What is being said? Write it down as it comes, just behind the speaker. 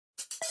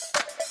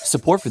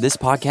Support for this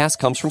podcast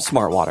comes from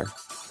Smartwater.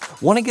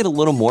 Want to get a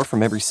little more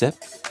from every sip?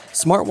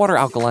 Smartwater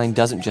Alkaline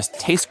doesn't just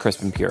taste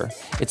crisp and pure,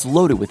 it's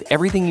loaded with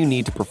everything you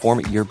need to perform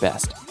at your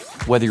best,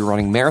 whether you're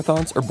running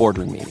marathons or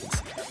boardroom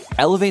meetings.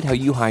 Elevate how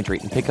you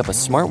hydrate and pick up a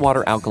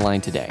Smartwater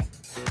Alkaline today.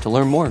 To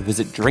learn more,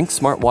 visit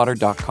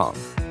drinksmartwater.com.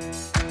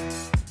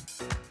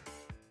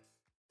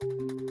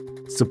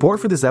 Support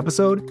for this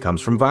episode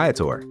comes from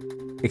Viator.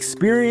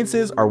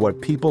 Experiences are what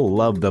people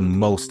love the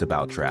most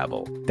about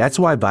travel. That's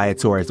why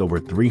Viator has over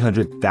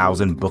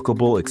 300,000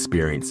 bookable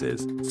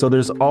experiences, so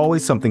there's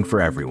always something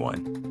for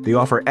everyone. They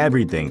offer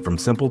everything from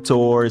simple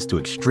tours to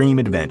extreme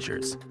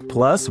adventures.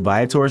 Plus,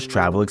 Viator's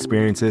travel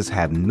experiences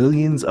have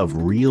millions of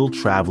real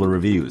traveler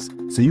reviews,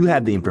 so you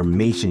have the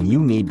information you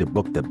need to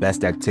book the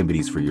best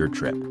activities for your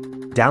trip.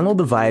 Download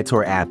the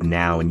Viator app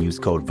now and use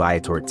code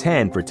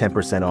Viator10 for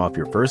 10% off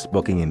your first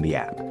booking in the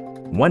app.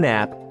 One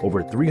app,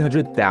 over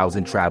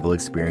 300,000 travel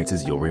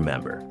experiences you'll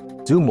remember.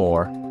 Do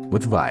more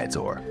with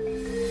Viator.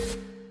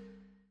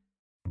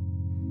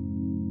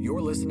 You're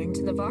listening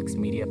to the Vox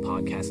Media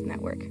Podcast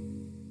Network.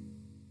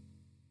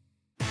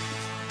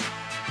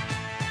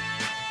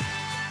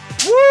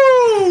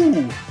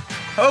 Woo!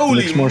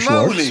 Holy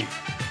moly!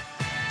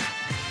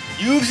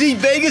 UFC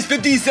Vegas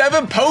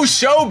 57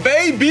 post-show,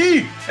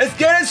 baby! Let's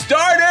get it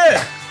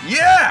started!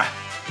 Yeah!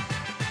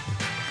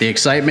 The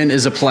excitement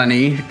is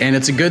aplenty, and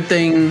it's a good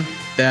thing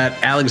that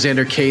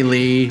Alexander K.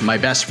 Lee, my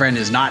best friend,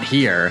 is not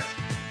here,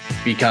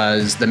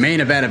 because the main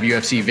event of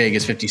UFC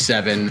Vegas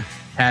 57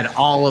 had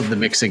all of the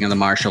mixing of the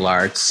martial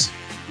arts.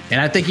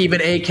 And I think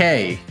even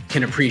AK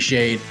can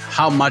appreciate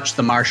how much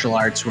the martial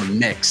arts were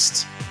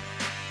mixed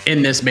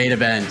in this main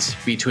event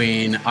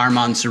between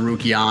Arman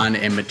Tsarukyan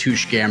and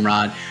Mateusz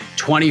Gamrot.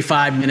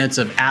 25 minutes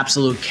of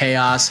absolute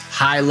chaos,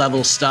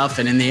 high-level stuff,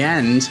 and in the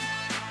end,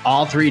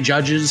 all three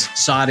judges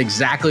saw it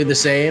exactly the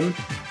same.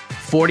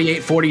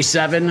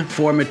 48-47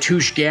 for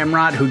Mateusz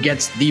Gamrot, who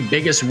gets the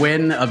biggest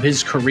win of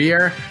his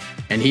career,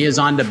 and he is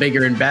on to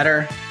bigger and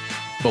better.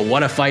 But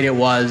what a fight it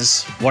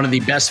was. One of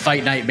the best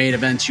fight night main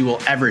events you will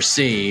ever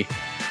see,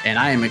 and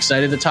I am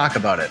excited to talk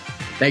about it.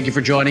 Thank you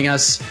for joining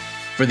us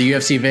for the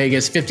UFC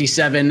Vegas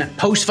 57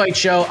 post-fight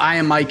show. I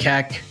am Mike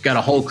Heck. Got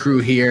a whole crew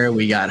here.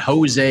 We got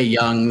Jose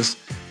Youngs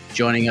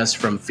joining us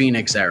from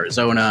Phoenix,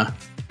 Arizona.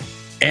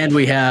 And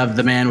we have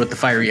the man with the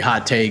fiery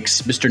hot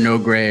takes, Mr. No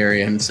Gray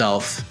Area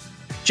himself,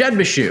 Jed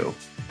Meshew,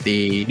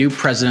 the new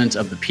president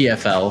of the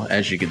PFL,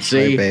 as you can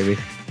see. Hey, baby.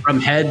 From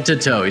head to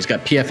toe. He's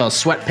got PFL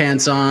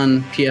sweatpants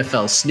on,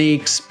 PFL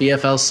sneaks,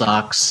 PFL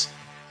socks.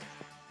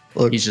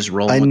 Look, he's just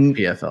rolling with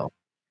the PFL.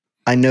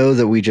 I know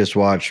that we just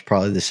watched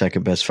probably the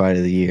second best fight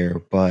of the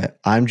year, but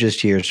I'm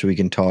just here so we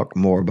can talk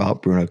more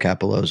about Bruno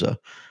Capoloza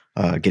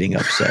getting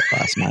upset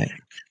last night.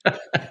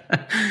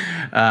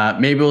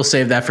 Maybe we'll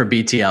save that for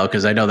BTL,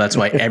 because I know that's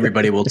why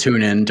everybody will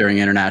tune in during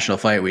International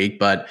Fight Week.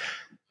 But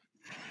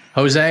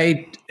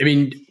Jose, I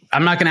mean,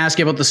 I'm not going to ask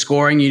you about the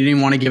scoring. You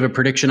didn't want to give a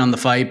prediction on the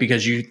fight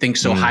because you think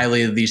so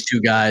highly of these two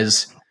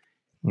guys.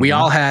 We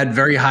all had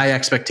very high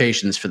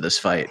expectations for this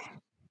fight.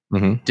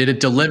 Did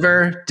it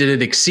deliver? Did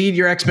it exceed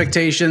your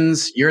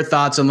expectations? Your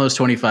thoughts on those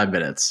 25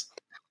 minutes?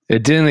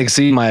 It didn't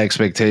exceed my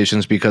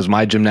expectations because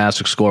my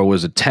gymnastics score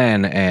was a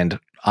 10, and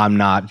I'm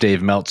not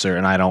Dave Meltzer,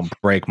 and I don't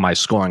break my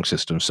scoring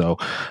system. So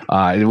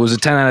it was a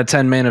 10 out of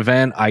 10 main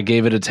event. I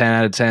gave it a 10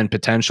 out of 10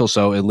 potential,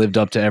 so it lived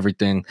up to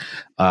everything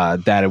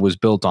that it was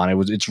built on.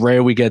 It's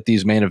rare we get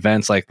these main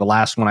events. Like the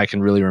last one I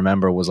can really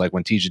remember was like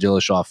when TJ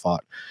Dillashaw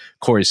fought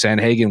Corey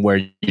Sandhagen, where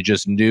you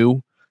just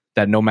knew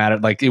that no matter,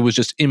 like, it was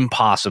just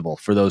impossible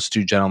for those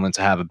two gentlemen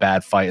to have a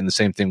bad fight. And the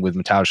same thing with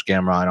Mateusz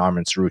Gamrot and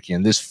Arman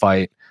Tsarukyan. This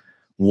fight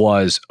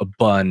was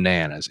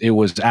bananas. It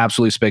was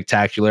absolutely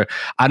spectacular.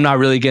 I'm not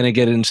really going to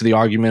get into the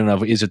argument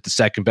of, is it the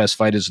second best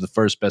fight? Is it the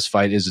first best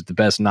fight? Is it the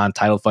best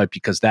non-title fight?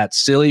 Because that's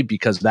silly,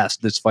 because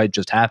this fight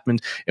just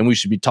happened, and we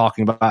should be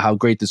talking about how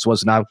great this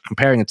was, not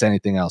comparing it to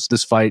anything else.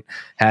 This fight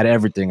had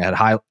everything. It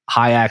had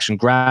high action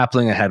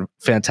grappling. It had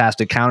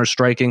fantastic counter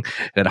striking.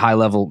 It had high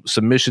level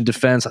submission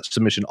defense,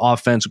 submission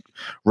offense,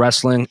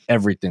 wrestling,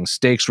 everything.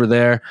 Stakes were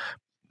there.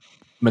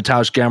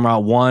 Mateusz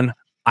Gamrot won.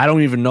 I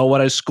don't even know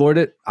what I scored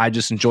it. I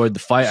just enjoyed the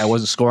fight. I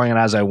wasn't scoring it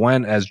as I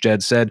went. As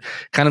Jed said,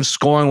 kind of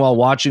scoring while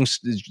watching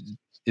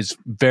is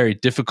very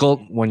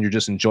difficult when you're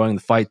just enjoying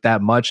the fight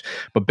that much.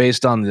 But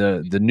based on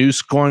the new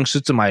scoring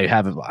system I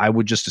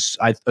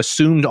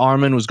assumed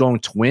Arman was going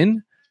to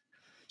win,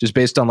 just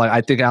based on, like, I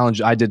think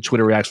I did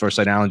Twitter Reacts first,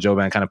 and Alan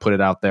Joban kind of put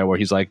it out there where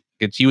he's like,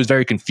 he was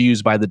very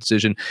confused by the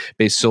decision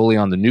based solely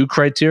on the new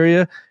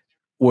criteria.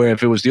 Where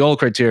if it was the old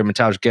criteria,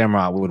 Mateusz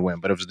Gamrot would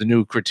win. But if it was the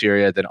new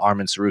criteria, then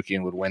Arman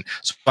Tsarukyan would win.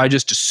 So I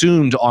just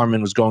assumed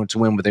Arman was going to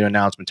win when they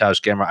announced Mateusz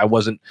Gamrot. I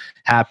wasn't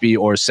happy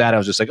or sad. I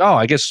was just like, oh,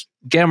 I guess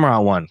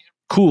Gamrot won.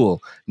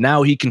 Cool.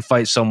 Now he can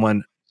fight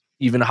someone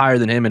even higher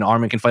than him, and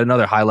Arman can fight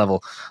another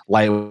high-level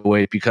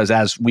lightweight, because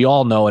as we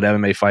all know at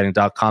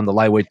MMAfighting.com, the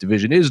lightweight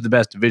division is the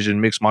best division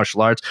in mixed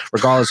martial arts,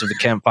 regardless of the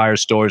campfire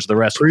stories. The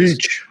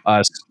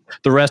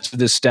rest of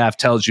this staff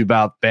tells you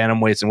about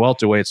bantamweights and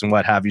welterweights and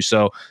what have you.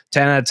 So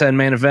 10 out of 10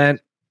 main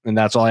event. And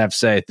that's all I have to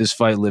say. This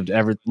fight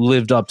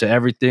lived up to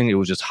everything. It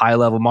was just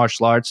high-level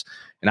martial arts.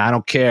 And I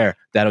don't care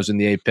that it was in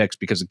the Apex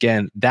because,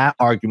 again, that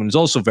argument is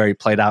also very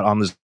played out on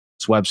this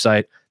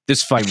website.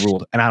 This fight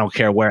ruled, and I don't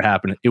care where it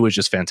happened. It was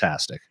just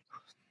fantastic.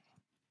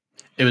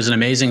 It was an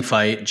amazing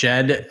fight.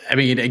 Jed, I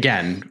mean,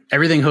 again,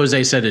 everything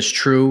Jose said is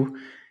true.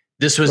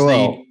 This is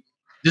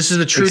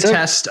the true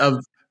test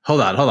of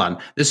hold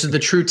on. This is the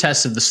true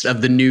test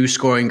of the new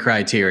scoring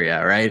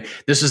criteria, right?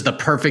 This is the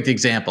perfect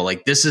example.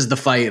 Like, this is the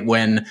fight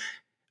when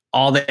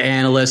all the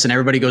analysts and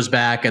everybody goes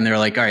back and they're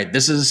like, all right,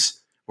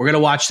 we're going to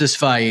watch this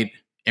fight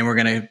and we're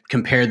going to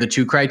compare the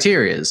two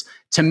criterias.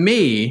 To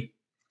me,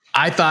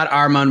 I thought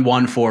Arman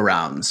won 4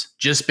 rounds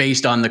just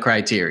based on the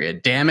criteria.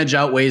 Damage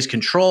outweighs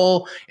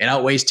control. It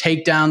outweighs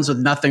takedowns with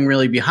nothing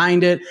really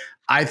behind it.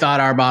 I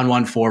thought Arman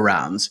won 4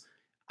 rounds.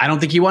 I don't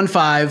think he won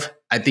 5.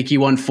 I think he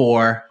won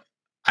 4.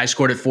 I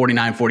scored at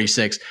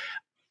 49-46.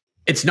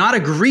 It's not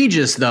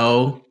egregious,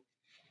 though,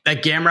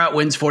 that Gamrot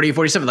wins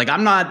 48-47. Like,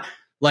 I'm not,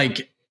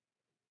 like,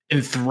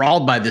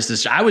 enthralled by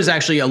this. I was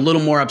actually a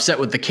little more upset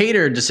with the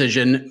Cater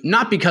decision,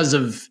 not because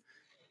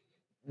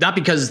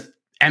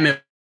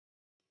Emmett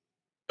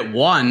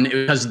won, it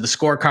was because of the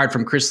scorecard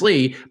from Chris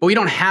Lee, but we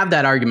don't have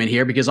that argument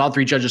here because all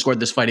 3 judges scored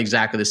this fight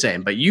exactly the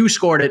same. But you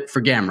scored it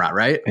for Gamrot,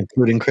 right?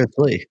 Including Chris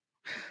Lee.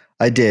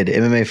 I did.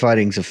 MMA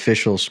Fighting's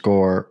official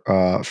score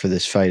for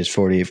this fight is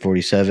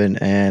 48-47.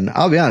 And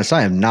I'll be honest,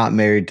 I am not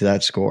married to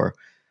that score.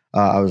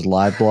 I was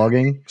live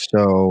blogging,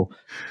 so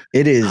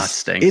it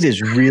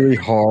is really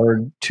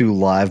hard to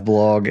live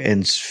blog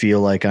and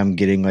feel like I'm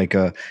getting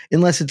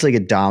unless it's like a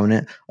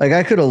dominant. Like,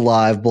 I could have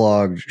live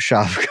blogged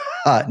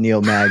Shavkat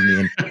Neil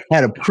Magny and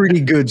had a pretty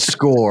good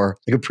score,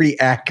 like a pretty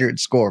accurate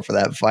score for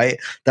that fight.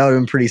 That would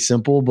have been pretty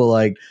simple. But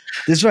like,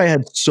 this fight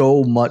had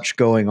so much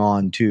going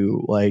on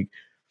too. Like,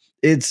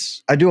 I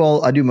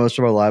do most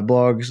of our live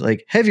blogs.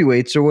 Like,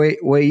 heavyweights are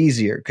way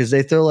easier because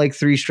they throw like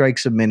 3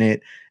 strikes a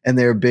minute and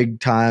they're big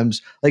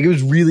times. Like, it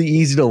was really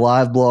easy to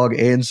live blog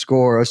and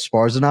score a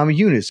Sparzanami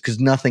Yunus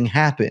because nothing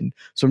happened.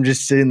 So I'm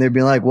just sitting there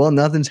being like, well,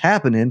 nothing's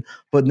happening.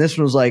 But this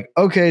one was like,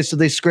 okay, so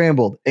they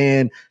scrambled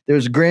and there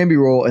was a Granby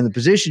roll and the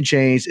position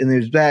changed and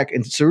there's back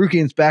and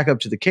Tsarukyan's back up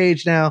to the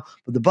cage now.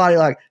 But the body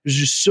lock, there's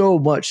just so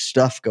much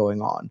stuff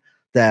going on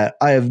that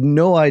I have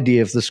no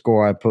idea if the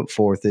score I put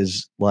forth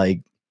is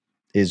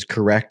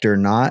correct or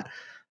not.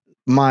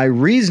 My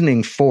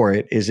reasoning for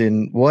it is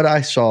in what I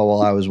saw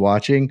while I was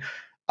watching.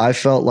 I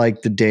felt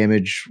like the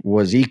damage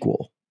was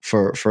equal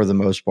for the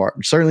most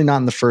part. Certainly not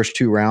in the first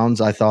 2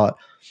 rounds. I thought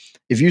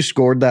if you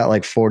scored that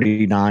like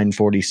 49-46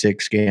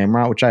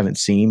 Gamrot, which I haven't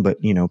seen, but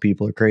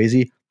people are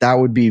crazy, that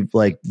would be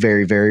like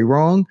very, very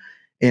wrong.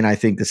 And I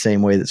think the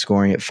same way that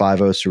scoring at 5-0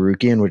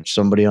 Tsarukyan, which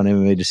somebody on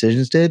MMA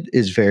Decisions did,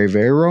 is very,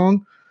 very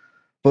wrong.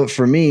 But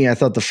for me, I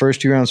thought the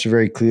first 2 rounds were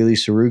very clearly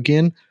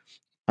Tsarukyan.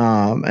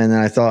 And then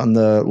I thought in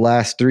the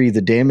last 3,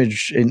 the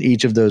damage in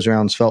each of those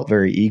rounds felt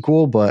very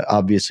equal, but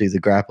obviously the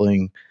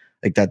grappling,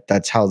 like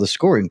that's how the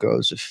scoring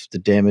goes. If the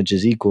damage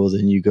is equal,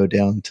 then you go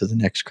down to the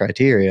next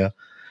criteria,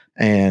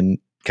 and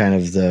kind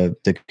of the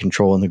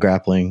control and the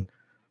grappling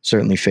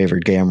certainly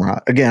favored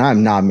Gamrot. Again,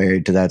 I'm not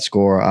married to that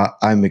score.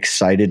 I'm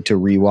excited to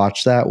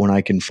rewatch that when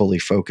I can fully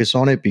focus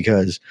on it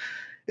because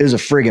it was a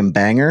friggin'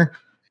 banger.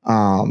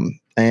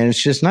 And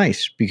it's just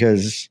nice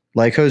because,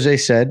 like Jose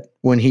said,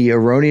 when he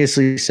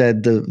erroneously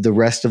said the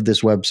rest of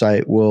this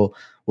website will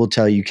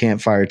tell you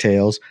can't fire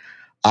tails,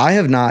 I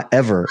have not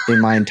ever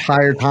in my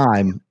entire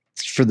time,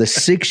 for the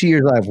 6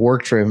 years I've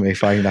worked for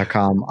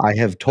MMAfighting.com, I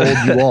have told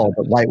you all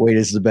that lightweight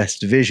is the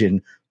best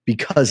division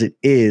because it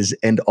is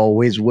and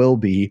always will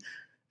be.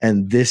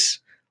 And this,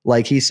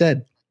 like he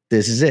said,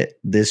 this is it.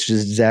 This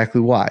is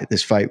exactly why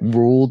this fight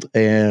ruled,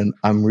 and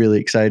I'm really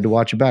excited to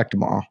watch it back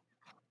tomorrow.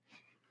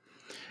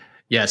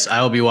 Yes,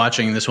 I will be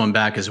watching this one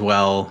back as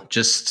well.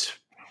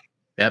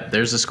 Yep,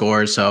 there's the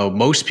score. So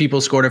most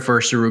people scored it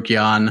for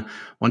Tsarukyan.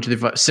 1, 2, 3,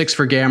 4, 6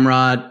 for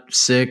Gamrot,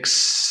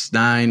 6,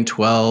 9,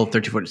 12,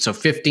 13, 14. So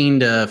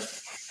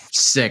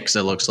 15-6,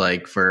 it looks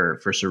like, for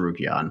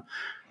Tsarukyan.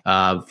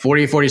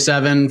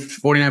 48-47,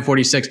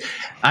 49-46.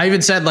 I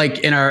even said, like,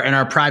 in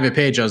our private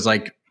page, I was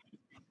like,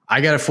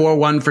 I got a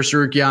 4-1 for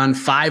Tsarukyan.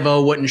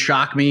 5-0 wouldn't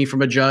shock me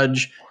from a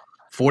judge.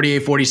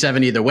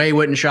 48-47 either way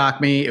wouldn't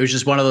shock me. It was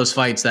just one of those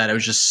fights that it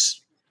was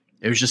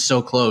just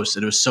so close.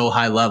 It was so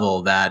high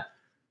level that,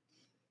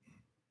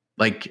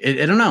 like,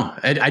 I don't know.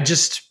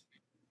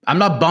 I'm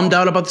not bummed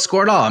out about the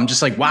score at all. I'm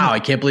just like, wow, I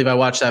can't believe I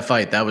watched that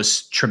fight. That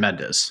was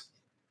tremendous.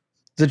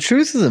 The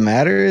truth of the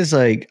matter is,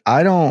 like,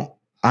 I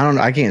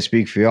can't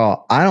speak for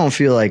y'all. I don't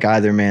feel like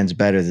either man's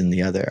better than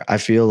the other. I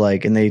feel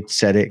like, and they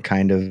said it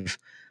kind of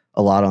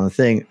a lot on the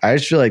thing, I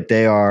just feel like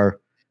they are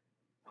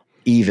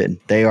even.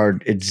 They are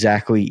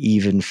exactly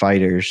even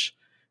fighters,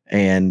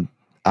 and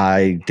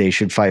they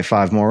should fight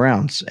 5 more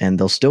rounds and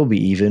they'll still be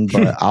even,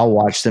 but I'll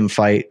watch them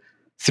fight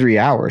 3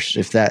 hours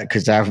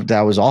because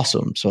that was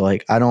awesome. So,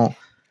 like,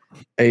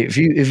 if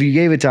you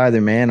gave it to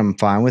either man, I'm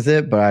fine with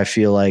it, but I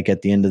feel like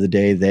at the end of the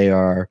day, they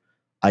are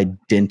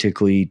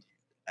identically,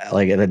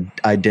 like, at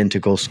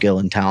identical skill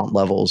and talent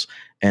levels.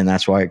 And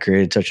that's why it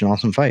created such an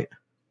awesome fight.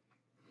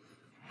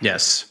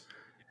 Yes.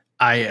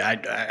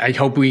 I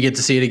hope we get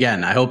to see it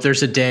again. I hope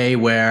there's a day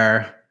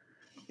where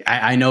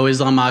I know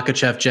Islam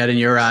Makhachev, Jed, in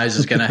your eyes,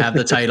 is going to have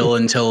the title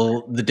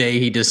until the day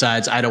he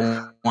decides I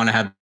don't want to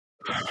have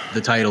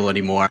the title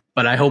anymore.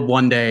 But I hope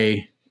one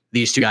day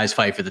these two guys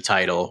fight for the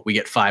title. We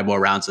get 5 more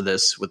rounds of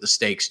this with the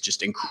stakes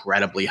just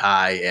incredibly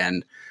high.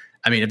 And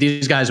I mean, if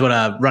these guys want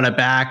to run it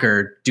back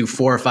or do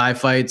 4 or 5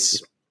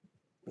 fights,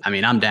 I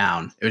mean, I'm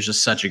down. It was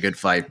just such a good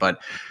fight.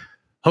 But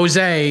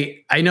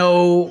Jose, I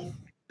know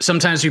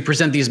sometimes we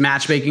present these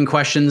matchmaking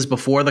questions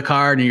before the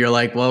card and you're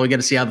like, well, we got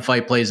to see how the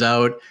fight plays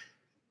out.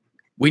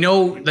 We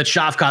know that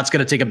Shavkat's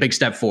going to take a big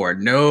step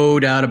forward. No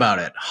doubt about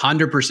it.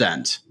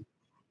 100%.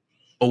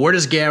 But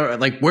where's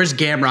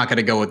Gamrot going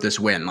to go with this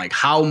win? Like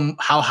how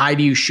high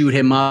do you shoot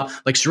him up?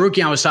 Like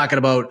Tsarukyan was talking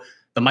about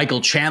the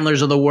Michael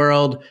Chandlers of the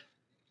world.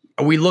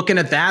 Are we looking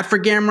at that for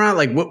Gamrot?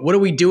 Like what do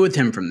we do with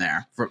him from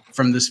there,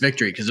 from this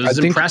victory? Because it was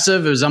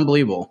impressive. It was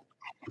unbelievable.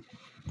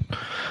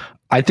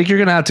 I think you're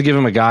going to have to give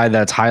him a guy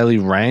that's highly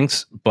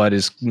ranked, but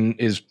is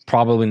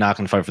probably not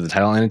going to fight for the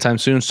title anytime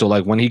soon. So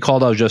like when he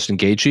called out Justin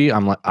Gaethje,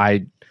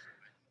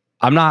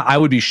 I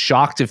would be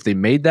shocked if they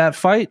made that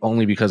fight,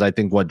 only because I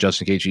think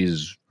Justin Gaethje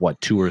is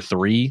 2 or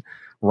 3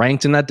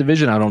 ranked in that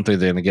division. I don't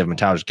think they're going to give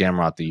Mateusz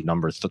Gamrot the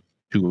number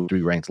 2 or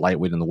 3 ranked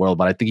lightweight in the world,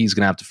 but I think he's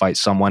going to have to fight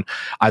someone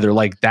either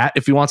like that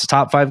if he wants a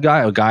top 5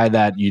 guy, a guy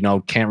that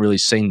can't really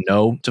say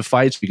no to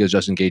fights, because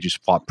Justin Gaethje's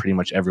fought pretty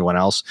much everyone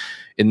else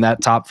in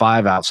that top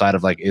 5 outside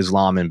of like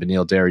Islam and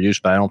Beneil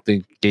Dariush, but I don't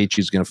think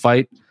Gaethje's going to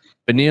fight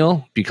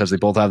Beneil because they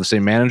both have the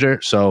same manager.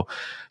 So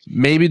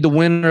maybe the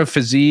winner of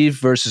Fiziev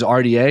versus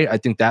RDA. I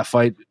think that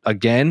fight,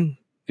 again,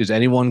 is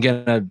anyone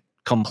going to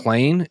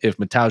complain if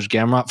Mateusz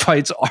Gamrot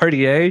fights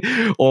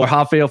RDA or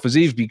Rafael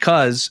Fiziev?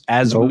 Because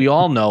as we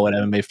all know at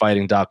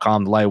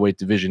MMAfighting.com, the lightweight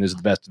division is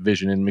the best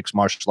division in mixed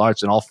martial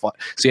arts, and I'll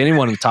see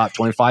anyone in the top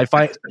 25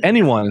 fight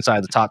anyone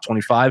inside the top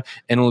 25,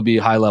 and it'll be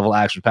a high-level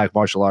action-packed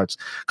martial arts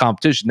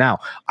competition. Now,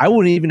 I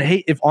wouldn't even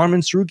hate if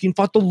Arman Tsarukyan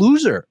fought the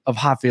loser of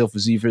Rafael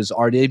Fiziev versus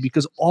RDA,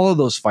 because all of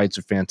those fights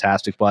are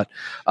fantastic. But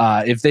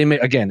if they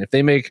make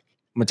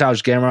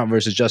Mateusz Gamrot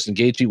versus Justin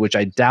Gaethje, which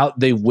I doubt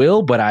they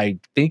will, but I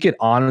think it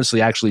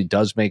honestly actually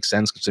does make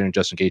sense considering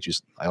Justin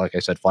Gaethje's, like I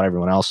said, fought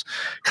everyone else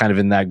kind of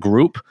in that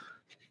group.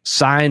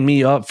 Sign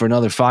me up for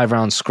another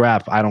 5-round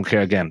scrap. I don't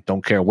care. Again,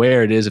 don't care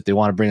where it is. If they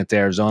want to bring it to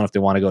Arizona, if they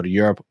want to go to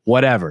Europe,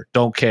 whatever.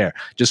 Don't care.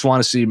 Just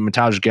want to see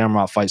Mateusz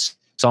Gamrot fight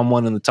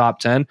someone in the top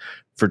 10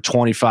 for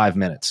 25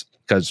 minutes.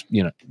 Because,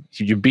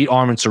 you beat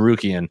Arman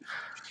Tsarukyan,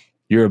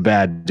 you're a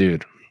bad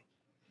dude.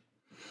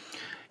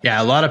 Yeah,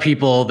 a lot of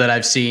people that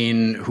I've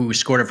seen who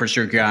scored it for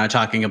Tsarukyan are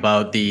talking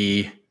about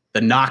the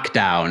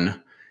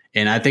knockdown,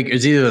 and I think it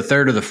was either the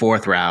 3rd or the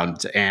 4th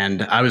round.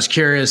 And I was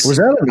curious, was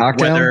that a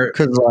knockdown?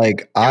 Because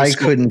I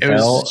couldn't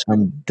tell.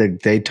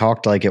 They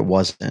talked like it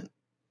wasn't.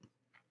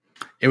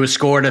 It was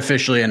scored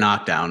officially a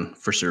knockdown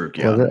for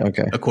Tsarukyan,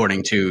 okay,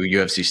 according to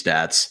UFC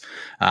stats.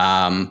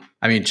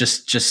 I mean,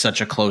 just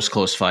such a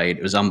close fight.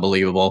 It was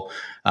unbelievable.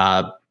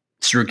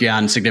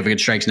 Tsarukyan,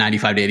 significant strikes,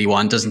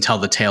 95-81. Doesn't tell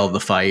the tale of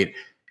the fight.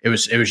 It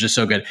was just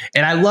so good.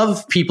 And I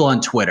love people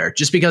on Twitter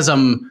just because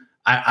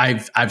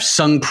I've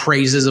sung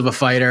praises of a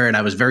fighter and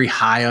I was very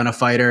high on a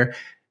fighter.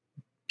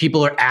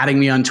 People are adding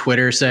me on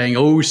Twitter saying,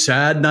 "Oh,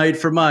 sad night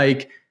for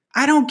Mike."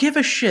 I don't give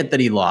a shit that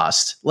he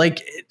lost.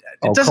 Like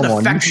it doesn't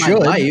affect my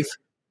life.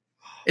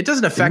 It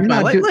doesn't affect my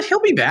life. He'll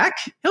be back.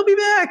 He'll be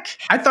back.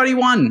 I thought he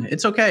won.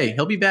 It's okay.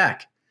 He'll be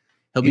back.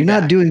 You're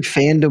not doing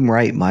fandom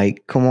right,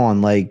 Mike. Come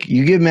on. Like,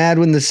 you get mad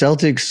when the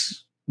Celtics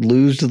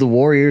lose to the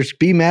Warriors.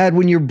 Be mad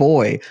when your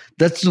boy.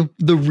 That's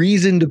the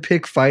reason to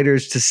pick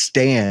fighters to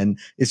stand,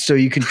 is so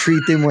you can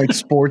treat them like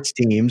sports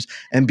teams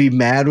and be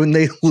mad when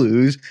they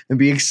lose and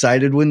be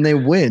excited when they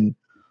win.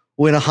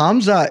 When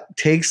Hamzat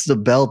takes the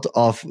belt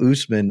off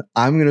Usman,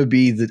 I'm gonna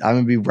be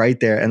right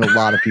there, and a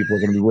lot of people are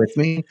gonna be with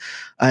me.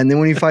 And then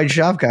when he fights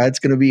Shavkat, it's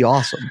gonna be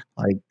awesome.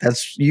 Like,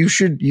 you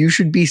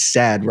should be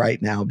sad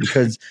right now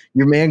because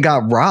your man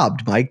got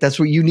robbed, Mike. That's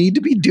what you need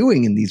to be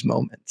doing in these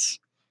moments.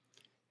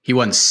 He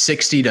won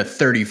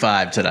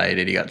 60-35 tonight,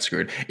 and he got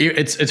screwed.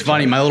 It's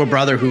funny. My little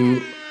brother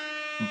who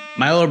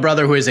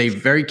is a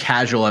very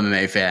casual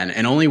MMA fan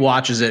and only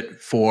watches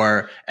it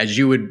for, as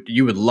you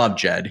would love,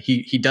 Jed.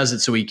 He does it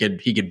so he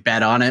could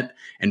bet on it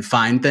and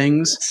find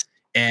things.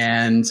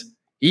 And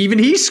even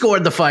he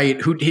scored the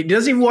fight. He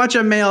doesn't even watch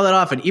MMA all that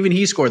often. Even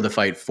he scored the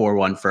fight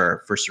 4-1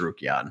 for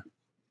Tsarukyan.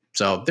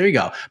 So there you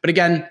go. But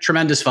again,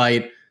 tremendous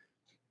fight.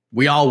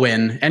 We all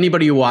win.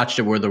 Anybody who watched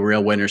it were the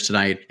real winners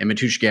tonight. And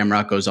Mateusz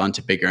Gamrot goes on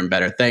to bigger and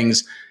better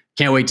things.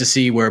 Can't wait to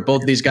see where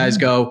both of these guys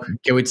go.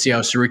 Can't wait to see how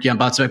Tsarukyan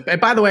bounces back.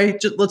 And by the way,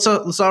 just let's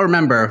all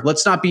remember,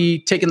 let's not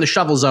be taking the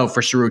shovels out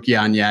for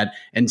Tsarukyan yet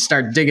and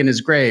start digging his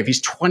grave.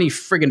 He's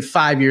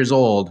 5 years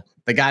old.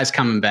 The guy's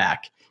coming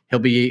back. He'll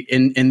be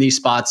in these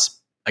spots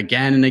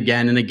again and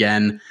again and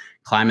again,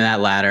 climbing that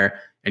ladder.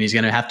 And he's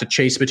going to have to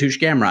chase Mateusz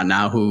Gamrot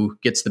now, who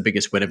gets the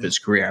biggest win of his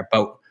career.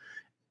 But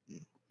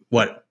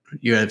what?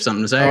 You have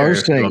something to say? I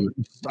was saying,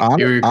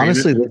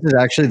 honestly, this is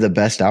actually the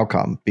best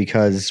outcome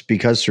because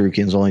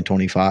Tsarukyan's only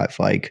 25.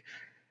 Like,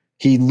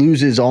 he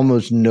loses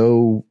almost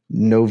no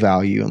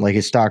value, and like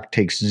his stock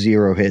takes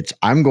 0 hits.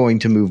 I'm going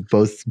to move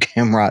both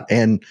Gamrot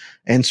and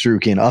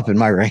Tsarukyan up in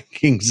my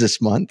rankings this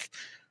month.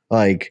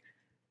 Like,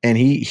 and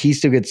he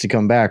still gets to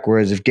come back.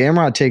 Whereas if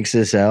Gamrot takes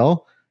this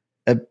L,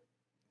 it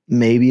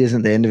maybe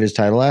isn't the end of his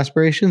title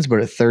aspirations,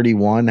 but at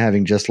 31,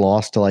 having just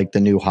lost to like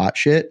the new hot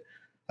shit,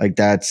 like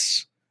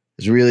it's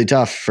really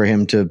tough for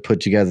him to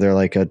put together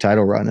like a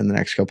title run in the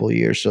next couple of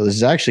years. So this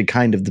is actually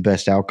kind of the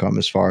best outcome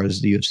as far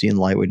as the UFC and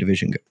lightweight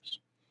division goes.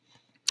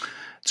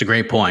 It's a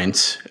great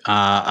point.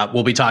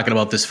 We'll be talking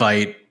about this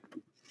fight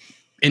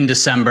in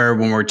December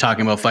when we're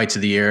talking about fights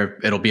of the year.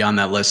 It'll be on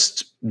that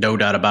list, no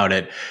doubt about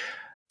it.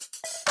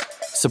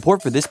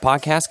 Support for this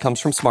podcast comes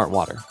from Smart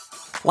Water.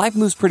 Life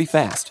moves pretty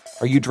fast.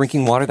 Are you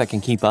drinking water that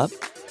can keep up?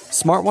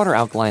 Smart Water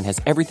Alkaline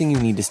has everything you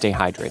need to stay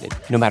hydrated,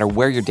 no matter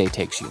where your day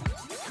takes you.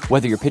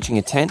 Whether you're pitching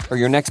a tent or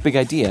your next big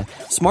idea,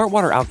 Smart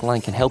Water Alkaline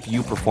can help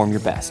you perform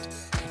your best.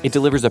 It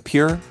delivers a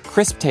pure,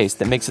 crisp taste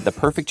that makes it the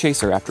perfect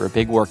chaser after a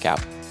big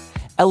workout.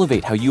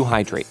 Elevate how you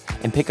hydrate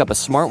and pick up a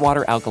Smart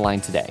Water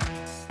Alkaline today.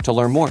 To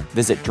learn more,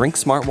 visit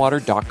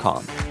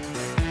drinksmartwater.com.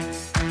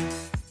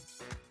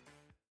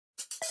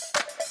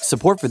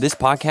 Support for this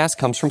podcast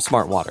comes from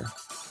Smart Water.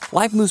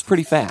 Life moves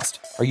pretty fast.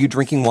 Are you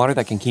drinking water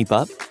that can keep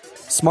up?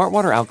 Smart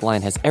Water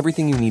Alkaline has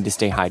everything you need to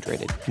stay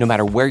hydrated, no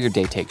matter where your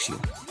day takes you.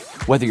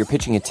 Whether you're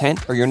pitching a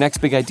tent or your next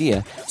big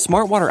idea,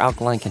 Smart Water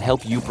Alkaline can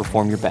help you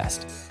perform your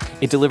best.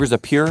 It delivers a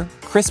pure,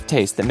 crisp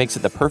taste that makes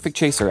it the perfect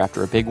chaser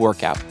after a big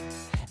workout.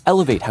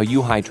 Elevate how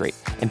you hydrate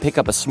and pick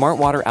up a Smart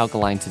Water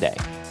Alkaline today.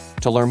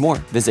 To learn more,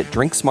 visit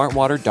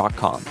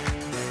drinksmartwater.com.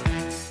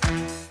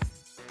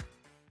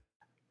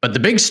 But the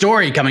big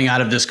story coming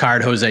out of this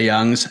card, Jose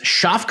Youngs,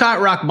 Shavkat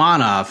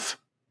Rakhmonov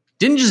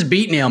didn't just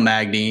beat Neil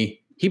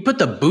Magny, he put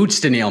the boots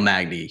to Neil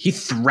Magny. He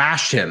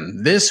thrashed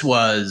him. This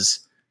was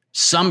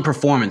some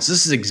performance.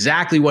 This is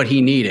exactly what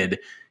he needed.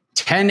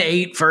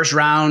 10-8 first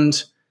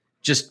round,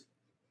 just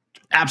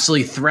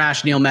absolutely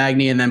thrashed Neil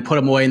Magny and then put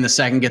him away in the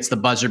second, gets the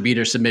buzzer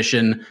beater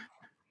submission.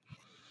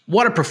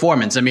 What a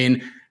performance. I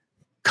mean,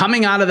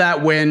 coming out of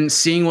that win,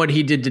 seeing what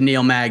he did to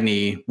Neil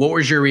Magny, what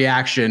was your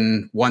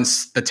reaction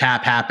once the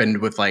tap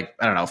happened with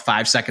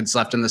 5 seconds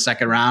left in the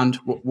second round?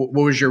 What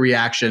was your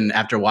reaction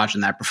after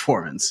watching that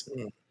performance?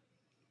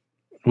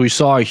 We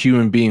saw a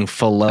human being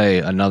fillet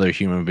another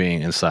human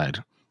being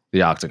inside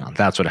the octagon.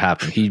 That's what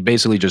happened. He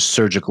basically just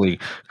surgically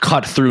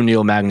cut through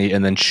Neil Magny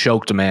and then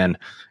choked a man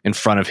in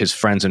front of his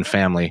friends and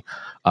family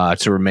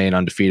to remain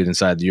undefeated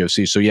inside the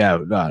UFC. So yeah,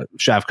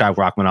 Shavkat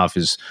Rakhmonov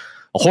is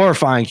a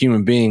horrifying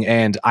human being.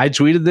 And I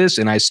tweeted this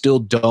and I still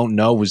don't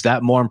know. Was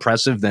that more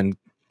impressive than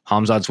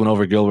Khamzat's win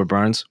over Gilbert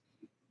Burns?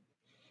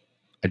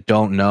 I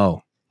don't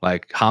know.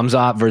 Like,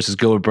 Khamzat versus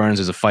Gilbert Burns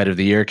is a fight of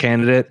the year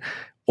candidate.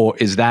 Or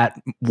is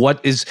that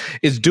what is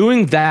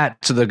doing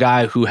that to the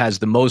guy who has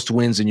the most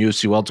wins in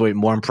UFC welterweight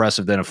more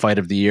impressive than a fight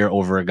of the year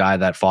over a guy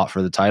that fought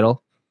for the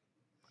title?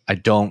 I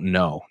don't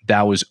know.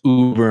 That was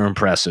uber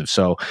impressive.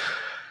 So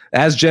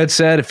as Jed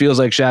said, it feels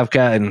like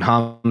Shavkat and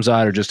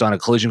Khamzat are just on a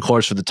collision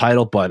course for the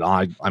title. But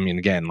I mean,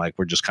 again, like,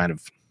 we're just kind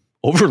of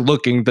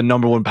overlooking the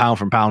number one pound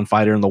for pound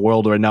fighter in the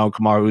world right now.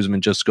 Kamaru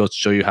Usman just goes to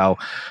show you how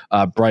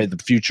bright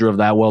the future of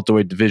that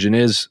welterweight division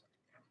is.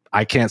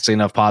 I can't say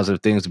enough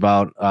positive things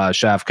about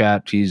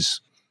Shavkat.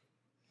 He's,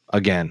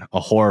 again, a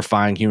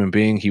horrifying human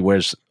being. He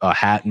wears a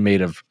hat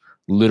made of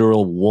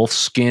literal wolf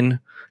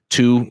skin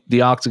to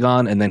the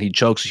octagon, and then he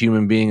chokes a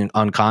human being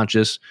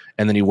unconscious,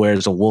 and then he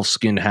wears a wolf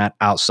skin hat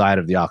outside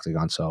of the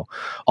octagon. So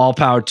all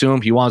power to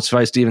him. He wants to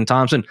fight Stephen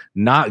Thompson.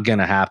 Not going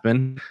to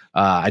happen.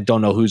 I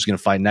don't know who's going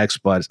to fight next,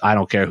 but I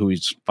don't care who he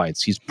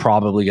fights. He's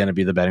probably going to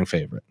be the betting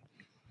favorite.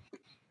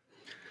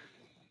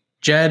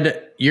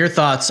 Jed, your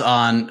thoughts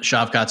on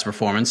Shavkat's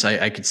performance?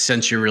 I could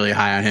sense you're really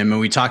high on him. And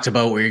we talked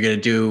about what you're going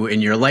to do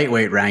in your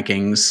lightweight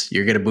rankings.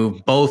 You're going to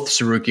move both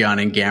Tsarukyan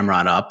and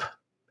Gamrot up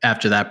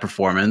after that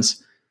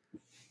performance.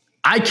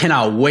 I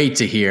cannot wait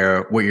to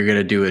hear what you're going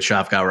to do with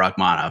Shavkat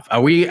Rakhmonov.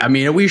 Are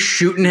we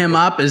shooting him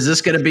up? Is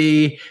this going to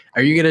be,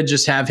 are you going to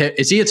just have him?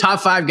 Is he a top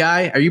 5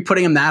 guy? Are you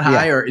putting him that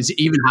high, or is he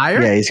even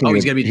higher? Yeah, he's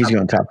going to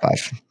go top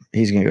 5.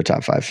 He's going to go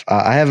top 5.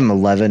 I have him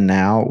 11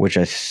 now, which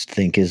I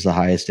think is the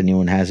highest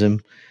anyone has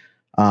him.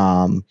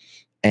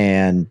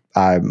 And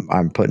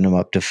I'm putting him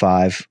up to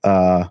 5.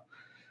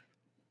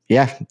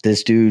 Yeah,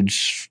 this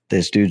dude's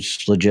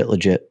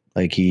legit.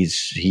 Like, he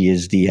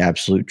is the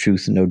absolute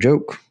truth and no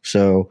joke.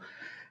 So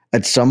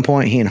at some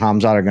point, he and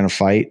Khamzat are going to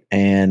fight,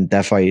 and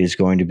that fight is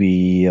going to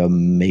be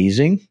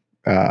amazing.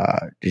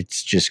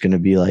 It's just going to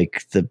be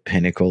like the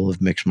pinnacle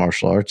of mixed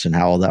martial arts and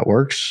how all that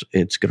works.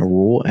 It's going to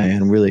rule,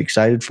 and I'm really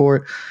excited for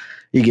it.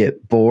 You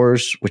get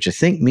Boars, which I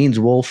think means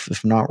wolf,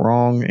 if I'm not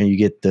wrong, and you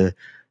get the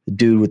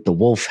dude with the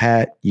wolf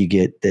hat. You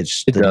get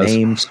the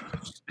names.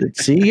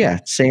 See, yeah,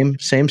 same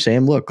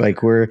look. Like,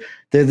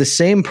 they're the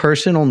same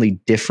person, only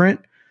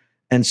different.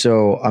 And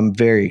so I'm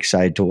very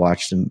excited to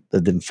watch them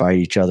fight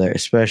each other,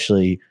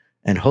 especially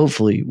and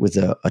hopefully with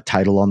a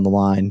title on the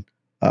line.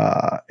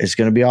 It's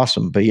going to be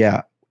awesome. But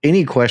yeah,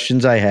 any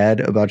questions I had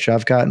about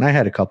Shavkat, and I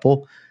had a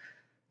couple,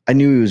 I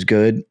knew he was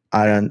good.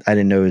 I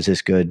didn't know he was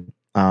this good.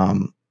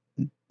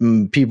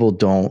 People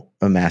don't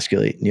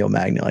emasculate Neil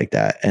Magny like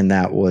that. And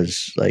that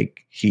was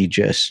like, he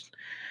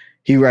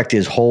wrecked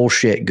his whole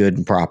shit good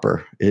and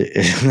proper.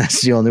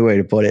 That's the only way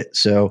to put it.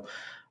 So,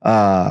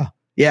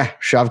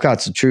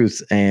 Shavkat's the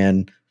truth.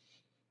 And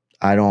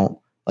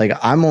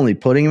I'm only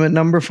putting him at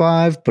number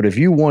 5, but if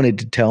you wanted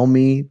to tell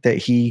me that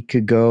he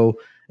could go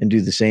and do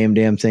the same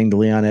damn thing to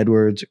Leon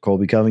Edwards or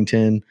Colby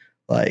Covington,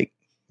 like,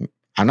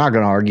 I'm not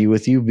going to argue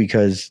with you,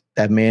 because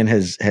that man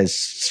has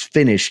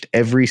finished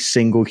every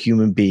single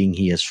human being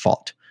he has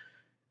fought.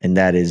 And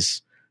that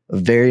is a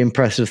very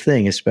impressive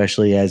thing,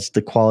 especially as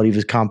the quality of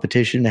his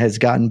competition has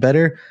gotten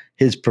better.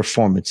 His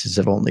performances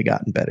have only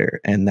gotten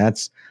better. And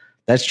that's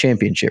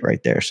championship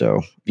right there.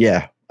 So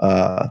yeah,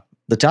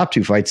 the top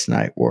 2 fights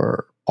tonight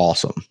were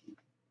awesome.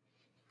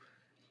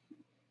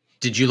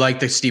 Did you like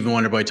the Stephen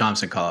Wonderboy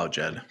Thompson call out,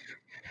 Jed?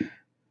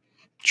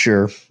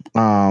 Sure.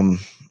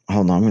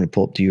 Hold on, I'm going to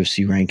pull up the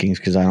UFC rankings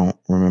because I don't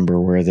remember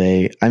where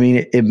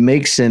it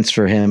makes sense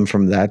for him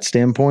from that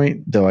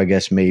standpoint, though I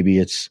guess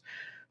maybe I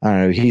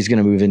don't know, he's going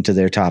to move into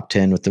their top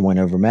 10 with the win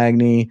over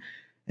Magny,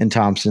 and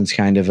Thompson's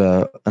kind of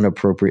an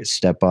appropriate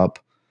step up.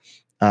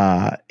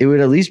 It would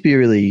at least be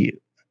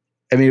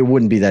it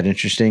wouldn't be that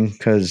interesting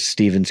because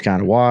Steven's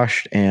kind of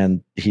washed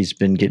and he's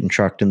been getting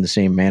trucked in the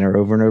same manner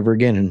over and over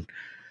again, and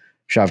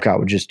Shavkat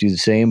would just do the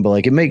same.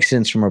 But it makes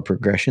sense from a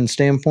progression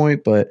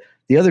standpoint, but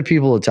the other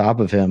people at top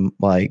of him,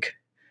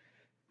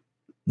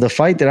 the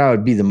fight that I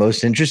would be the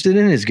most interested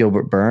in is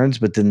Gilbert Burns,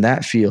 but then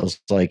that feels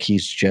like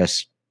he's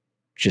just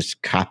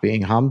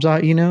copying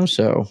Khamzat,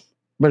 So,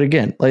 but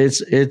again,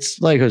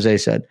 it's like Jose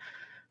said,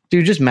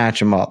 dude, just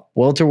match him up.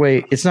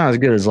 Welterweight, it's not as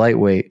good as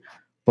lightweight,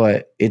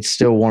 but it's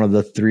still one of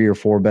the 3 or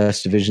 4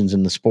 best divisions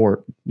in the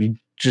sport. You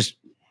just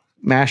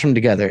mash them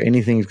together.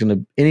 Anything's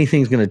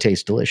gonna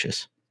taste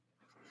delicious.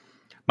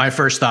 My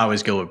first thought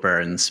was Gilbert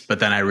Burns, but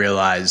then I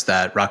realized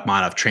that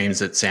Rakhmonov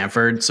trains at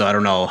Sanford, so I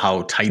don't know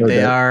how tight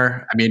they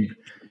are. I mean,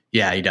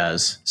 yeah, he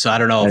does. So I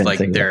don't know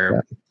if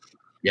they're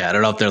I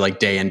don't know if they're like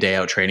day in, day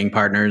out training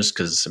partners,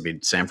 because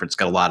Sanford's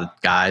got a lot of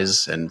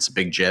guys and it's a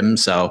big gym,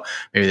 so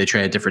maybe they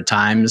train at different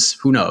times.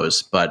 Who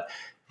knows? But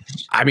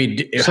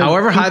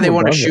however high they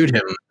want to shoot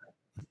him,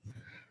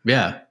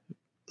 yeah.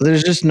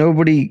 There's just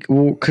nobody,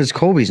 because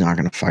Colby's not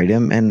going to fight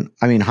him, and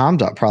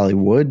Khamzat probably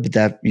would, but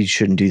that you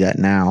shouldn't do that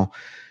now.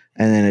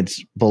 And then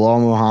it's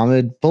Bilal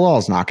Muhammad.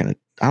 Bilal's not going to.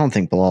 I don't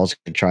think Bilal's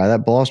going to try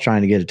that. Bilal's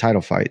trying to get a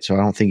title fight, so I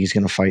don't think he's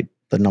going to fight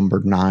the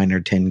number 9 or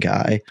 10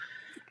 guy.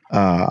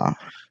 I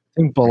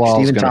think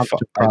Bilal's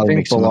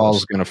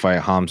going to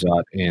fight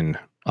Khamzat in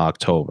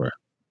October.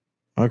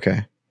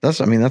 Okay,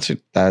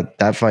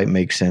 that fight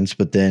makes sense.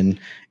 But then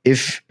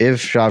if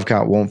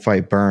Shavkat won't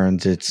fight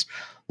Burns, it's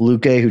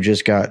Luque, who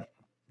just got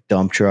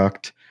dump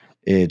trucked.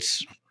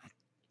 It's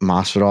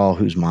Masvidal,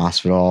 who's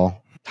Masvidal.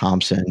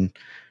 Thompson.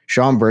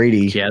 Sean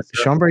Brady. Does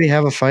Sean Brady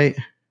have a fight?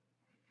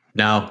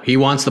 No, he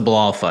wants the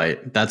Bilal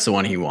fight. That's the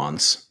one he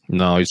wants.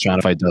 No, he's trying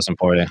to fight Dustin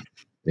Poirier.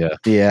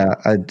 Yeah.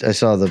 I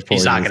saw the.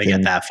 He's not going to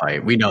get that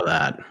fight. We know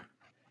that.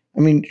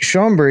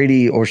 Sean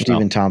Brady or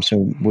Stephen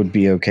Thompson would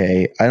be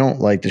okay. I don't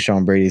like the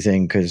Sean Brady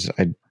thing because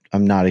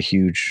I'm not a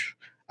huge.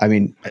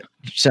 It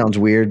sounds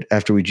weird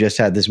after we just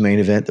had this main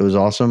event that was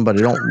awesome, but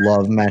I don't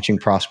love matching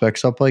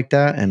prospects up like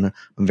that, and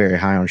I'm very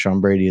high on Sean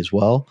Brady as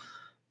well,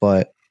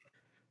 but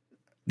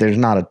there's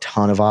not a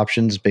ton of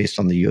options based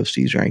on the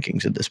UFC's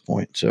rankings at this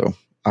point. So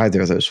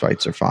either of those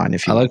fights are fine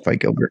if you like to fight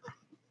Gilbert.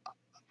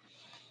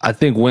 I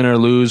think win or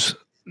lose,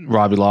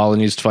 Robbie Lawler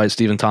needs to fight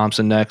Stephen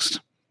Thompson next.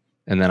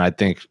 And then I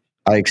think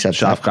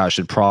Shavkat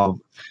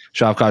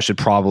should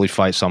probably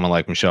fight someone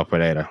like Michel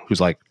Pereira,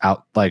 who's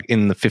out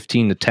in the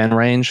 15 to 10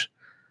 range,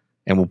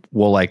 and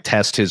we'll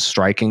test his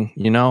striking.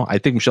 I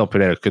think Michel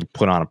Pereira could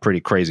put on a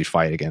pretty crazy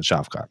fight against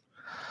Shavkat.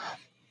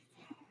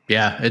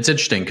 Yeah, it's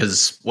interesting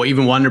because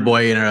even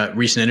Wonderboy in a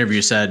recent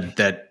interview said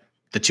that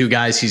the 2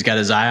 guys he's got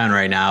his eye on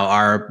right now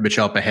are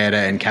Michel Pereira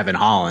and Kevin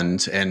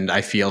Holland. And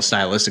I feel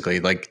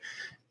stylistically like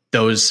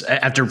those,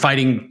 after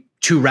fighting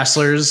 2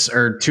 wrestlers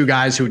or 2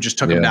 guys who just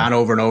took him down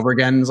over and over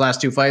again in his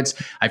last 2 fights,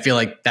 I feel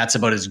like that's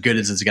about as good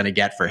as it's going to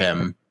get for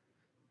him.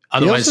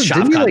 Otherwise,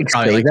 Shavkat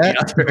probably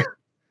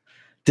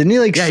Didn't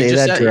he say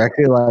that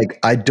directly?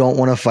 I don't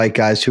want to fight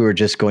guys who are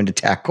just going to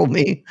tackle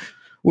me,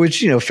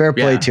 which, fair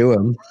play to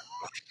him.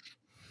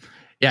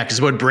 Yeah,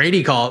 because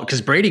Brady called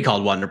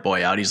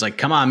Wonderboy out. He's like,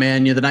 "Come on,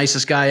 man, you're the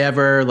nicest guy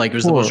ever." It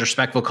was the most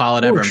respectful call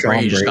it ever. And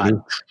Brady just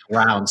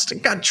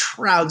got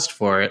trounced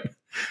for it.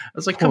 I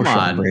was like, "Come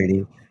on,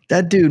 Brady."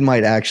 That dude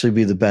might actually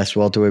be the best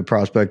welterweight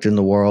prospect in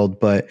the world,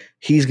 but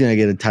he's gonna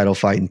get a title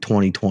fight in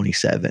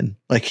 2027.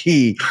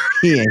 He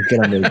ain't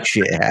gonna make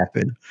shit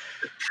happen.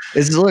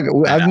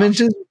 I've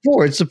mentioned this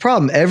before. It's the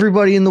problem.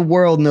 Everybody in the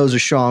world knows a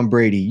Sean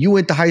Brady. You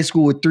went to high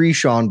school with 3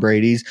 Sean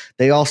Bradys.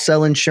 They all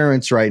sell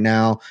insurance right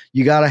now.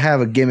 You got to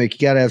have a gimmick.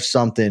 You got to have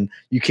something.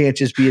 You can't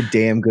just be a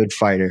damn good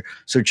fighter.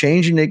 So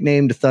change your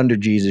nickname to Thunder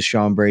Jesus,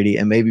 Sean Brady,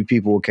 and maybe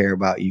people will care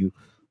about you.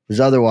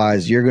 Because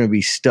otherwise, you're going to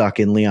be stuck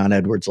in Leon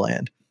Edwards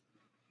land.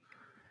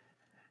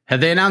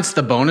 Have they announced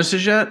the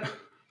bonuses yet?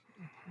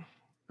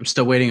 I'm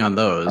still waiting on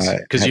those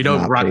because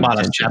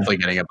Rakhmonov is definitely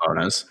getting a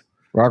bonus.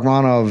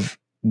 Rakhmonov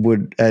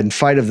and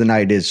fight of the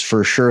night is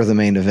for sure the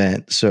main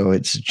event. So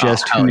it's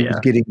just getting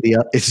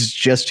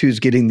who's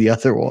getting the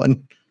other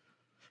one.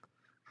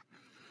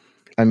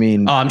 I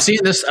mean, I'm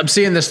seeing this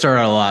start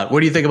out a lot.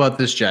 What do you think about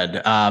this,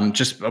 Jed?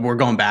 We're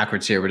going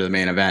backwards here to the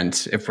main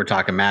event if we're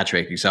talking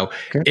matchmaking. So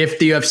if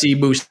the UFC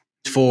moves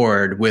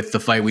forward with the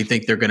fight we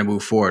think they're going to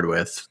move forward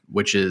with,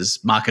 which is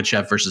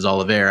Makhachev versus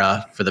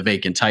Oliveira for the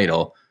vacant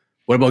title,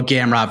 what about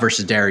Gamrot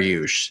versus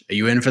Dariush? Are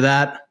you in for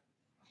that?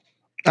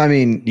 I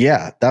mean,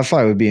 yeah, that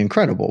fight would be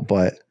incredible,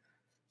 but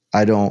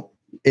I don't.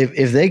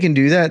 If they can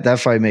do that, that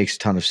fight makes a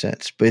ton of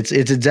sense. But it's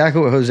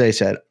exactly what Jose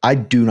said. I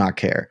do not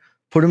care.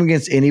 Put him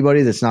against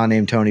anybody that's not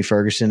named Tony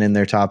Ferguson in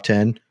their top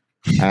 10.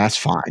 That's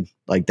fine.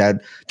 Like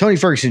that, Tony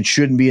Ferguson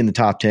shouldn't be in the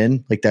top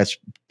 10. Like that's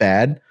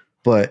bad.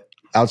 But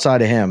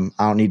outside of him,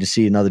 I don't need to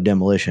see another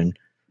demolition.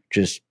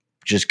 Just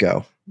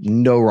go.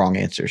 No wrong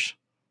answers.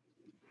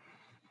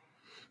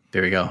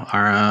 There we go.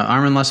 Our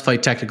Armin Less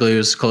fight technically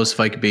was close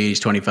fight could be.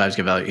 He's 25's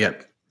good value.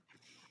 Yep.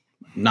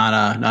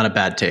 Not a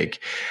bad take.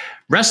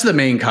 Rest of the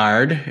main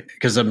card,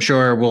 because I'm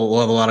sure we'll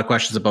have a lot of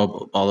questions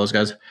about all those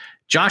guys.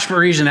 Josh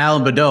Parisian,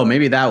 Alan Badeau.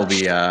 Maybe that will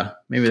be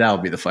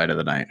the fight of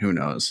the night. Who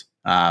knows?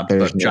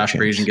 But Josh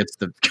Parisian gets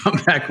the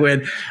comeback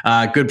win.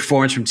 Good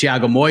performance from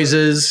Thiago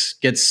Moises.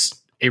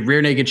 Gets a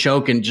rear naked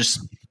choke in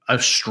just a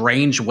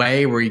strange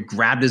way where he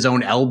grabbed his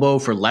own elbow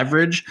for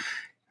leverage.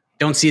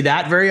 Don't see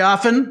that very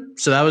often.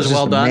 So that was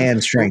well done. Man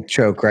strength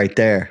choke right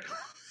there.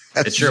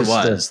 It sure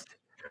was.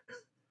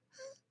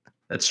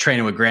 That's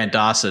training with Grant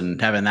Dawson,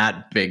 having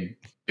that big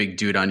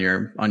dude on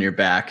your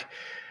back.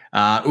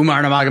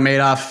 Umar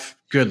Nurmagomedov,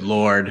 good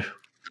Lord.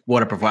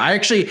 What a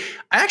performance. I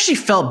actually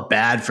felt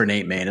bad for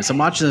Nate Maness. I'm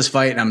watching this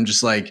fight and I'm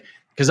just like,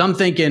 because I'm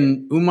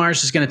thinking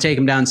Umar's just going to take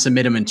him down,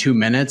 submit him in 2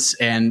 minutes.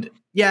 And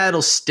yeah,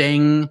 it'll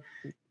sting,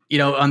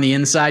 on the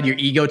inside. Your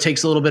ego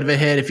takes a little bit of a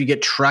hit if you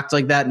get trucked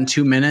like that in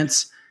 2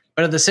 minutes.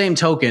 But at the same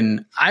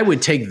token, I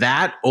would take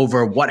that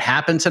over what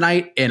happened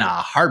tonight in a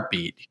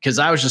heartbeat. Because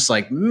I was just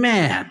like,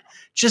 man,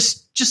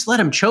 just let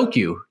him choke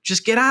you.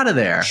 Just get out of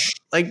there.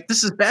 Like,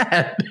 this is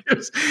bad.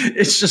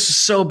 It's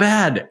just so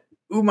bad.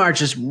 Umar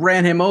just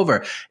ran him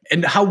over.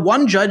 And how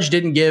one judge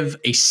didn't give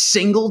a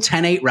single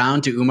 10-8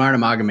 round to Umar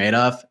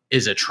Nurmagomedov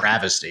is a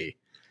travesty.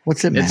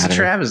 What's it matter? It's a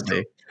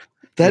travesty.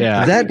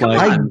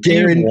 I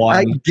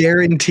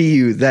guarantee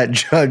you that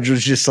judge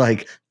was just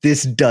like,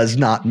 this does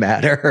not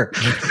matter.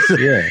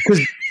 Yeah.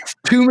 Because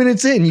 2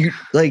 minutes in,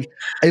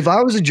 if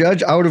I was a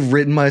judge, I would have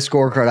written my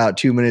scorecard out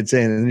 2 minutes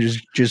in and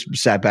just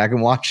sat back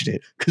and watched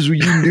it because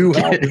you knew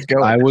how it was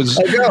going. I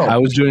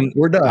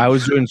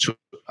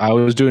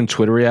was doing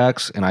Twitter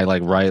reacts and I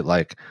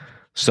write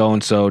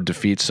so-and-so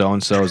defeats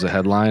so-and-so as a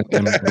headline.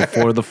 And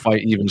before the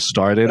fight even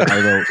started,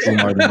 I wrote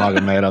Umar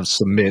Nurmagomedov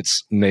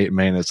submits Nate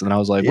Maness. And I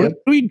was like, what are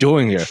we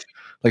doing here?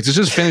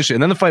 Just finish it.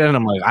 And then the fight ended.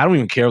 I'm like, I don't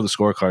even care what the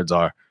scorecards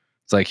are.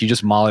 It's like, you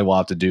just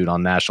mollywopped a dude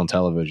on national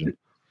television.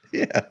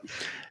 Yeah.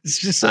 It's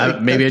just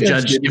maybe a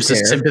judge gives a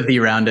sympathy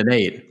round to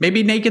Nate.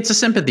 Maybe Nate gets a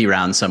sympathy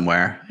round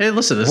somewhere. Hey,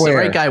 listen, the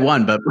right guy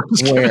won, but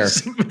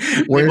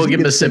we'll give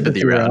him a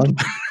sympathy round.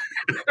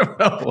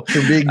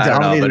 For being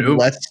dominated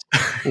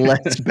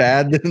less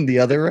bad than the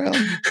other round.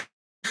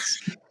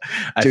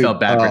 I felt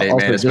bad for Nate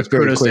Maness, but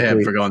kudos to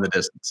him for going the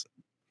distance.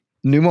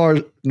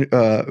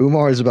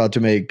 Umar is about to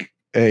make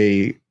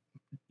a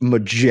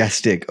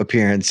majestic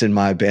appearance in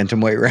my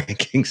bantamweight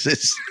rankings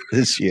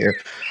this year.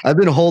 I've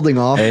been holding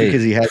off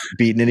because he hasn't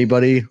beaten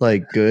anybody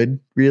good,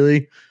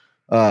 really.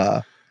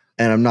 And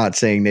I'm not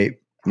saying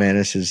Nate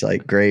Maness is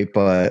great,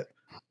 but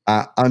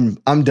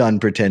I'm done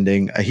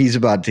pretending. He's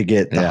about to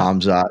get the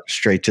Hamzat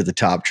straight to the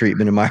top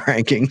treatment in my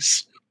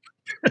rankings.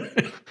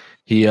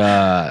 He,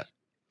 and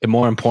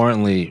more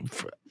importantly,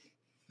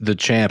 the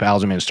champ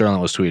Aljamain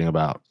Sterling was tweeting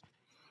about,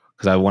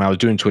 because when I was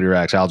doing Twitter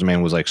reacts,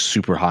 Aljamain was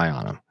super high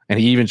on him, and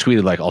he even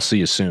tweeted "I'll see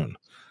you soon."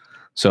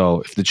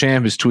 So if the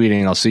champ is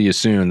tweeting "I'll see you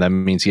soon," that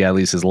means he at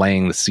least is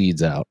laying the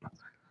seeds out.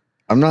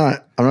 I'm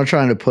not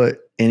trying to put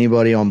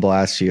anybody on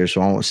blast here, so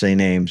I won't say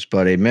names,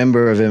 but a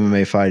member of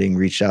MMA Fighting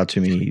reached out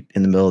to me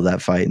in the middle of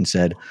that fight and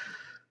said,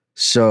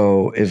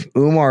 so if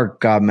Umar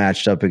got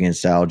matched up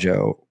against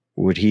Aljo,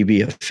 would he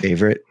be a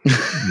favorite?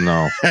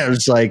 No. I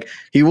was like,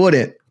 he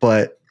wouldn't,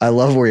 but I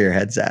love where your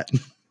head's at.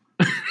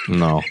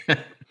 No.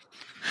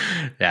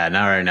 Yeah,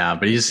 not right now,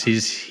 but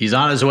he's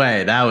on his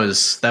way. That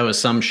was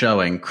some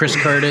showing. Chris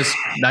Curtis,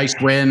 nice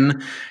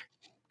win.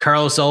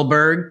 Carlos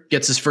Ulberg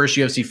gets his first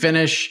UFC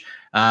finish.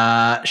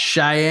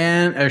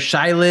 Shailin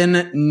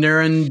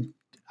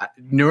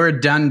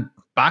Nurudanbaka,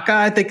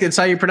 I think that's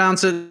how you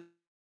pronounce it.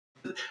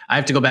 I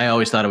have to go back. I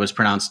always thought it was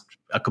pronounced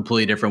a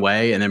completely different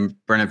way. And then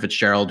Brennan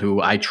Fitzgerald,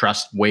 who I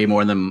trust way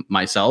more than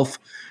myself,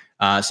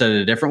 said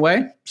it a different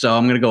way. So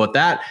I'm going to go with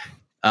that.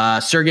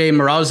 Sergey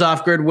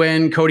Morozov, good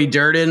win. Cody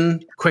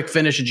Durden, quick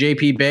finish of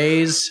JP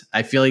Bays.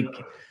 I feel like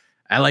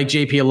I like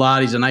JP a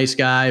lot. He's a nice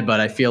guy, but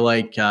I feel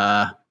like,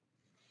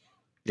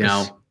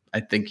 I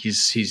think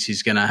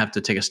he's gonna have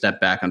to take a step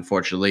back,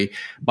 unfortunately.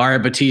 Mario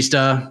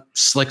Batista,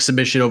 slick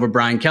submission over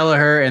Brian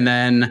Kelleher, and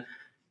then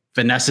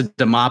Vanessa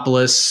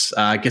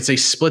Demopoulos gets a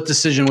split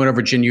decision win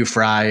over Jin Yu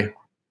Fry.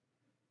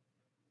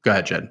 Go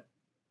ahead, Jed.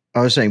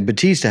 I was saying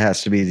Batista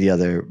has to be the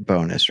other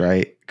bonus,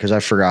 right? Because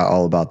I forgot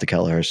all about the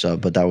Kelleher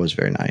sub, but that was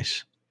very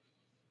nice.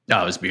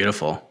 Oh, it was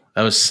beautiful.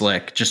 That was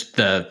slick. Just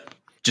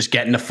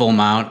getting the full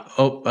mount.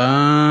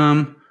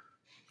 Oh,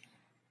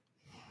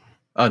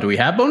 do we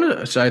have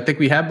bonus? So I think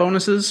we have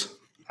bonuses.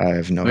 I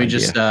have no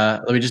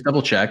idea. Let me just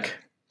double check.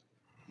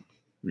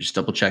 Let me just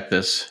double check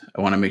this.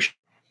 I want to make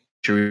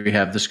sure we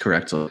have this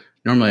correct. So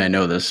normally I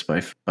know this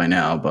by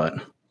now, but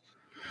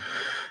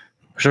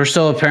so we're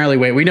still apparently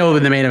we know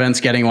the main event's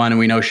getting one, and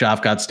we know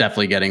Shavkat's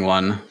definitely getting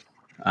one.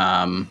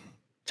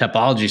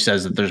 Topology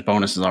says that there's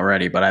bonuses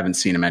already, but I haven't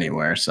seen them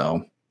anywhere.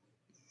 So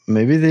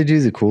maybe they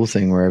do the cool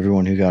thing where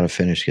everyone who got a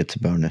finish gets a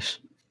bonus.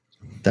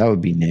 That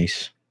would be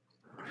nice.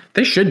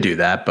 They should do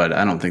that, but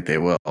I don't think they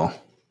will. But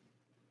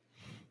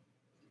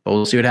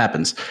we'll see what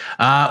happens.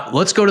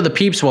 Let's go to the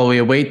peeps while we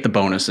await the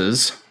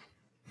bonuses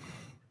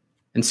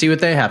and see what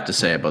they have to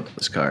say about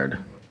this card.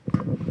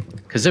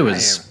 Because it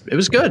was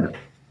good.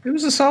 It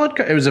was a solid.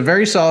 It was a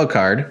very solid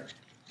card.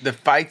 The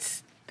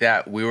fights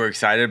that we were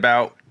excited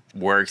about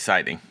were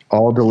exciting.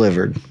 All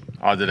delivered.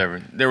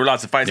 There were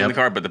lots of fights on the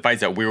card, but the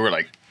fights that we were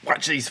like,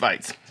 watch these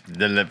fights,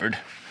 delivered.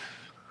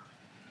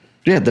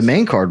 Yeah, the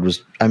main card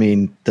was. I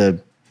mean,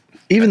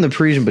 even the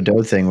Parisian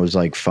Bordeaux thing was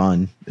like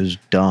fun. It was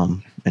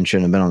dumb and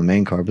shouldn't have been on the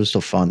main card, but it was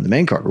still fun. The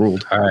main card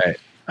ruled. All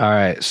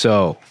right.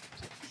 So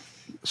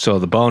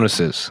the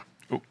bonuses.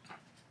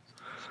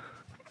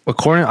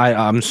 According,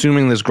 I'm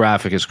assuming this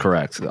graphic is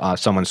correct.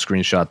 Someone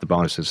screenshot the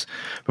bonuses.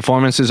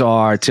 Performances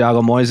are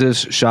Thiago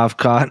Moises,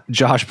 Shavkat,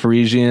 Josh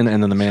Parisian,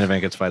 and then the main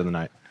event gets fight of the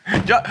night.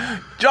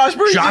 Josh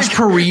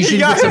Parisian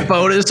gets a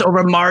bonus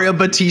over Mario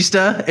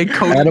Batista and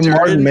Cody Adam Durden.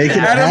 Martin making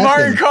it happen. Adam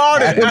Martin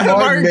called it. Adam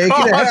Martin making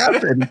it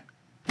happen.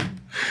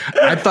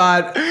 I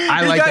thought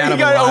I liked Adam.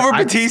 He got it over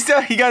Batista.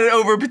 He got it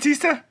over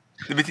Batista.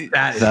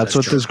 That's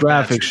what this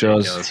graphic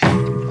shows.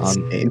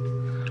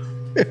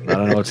 I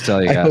don't know what to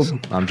tell you guys.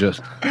 I'm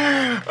just.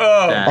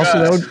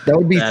 Also, that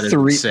would be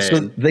three. Insane. So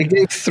they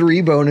gave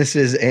 3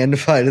 bonuses and a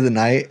fight of the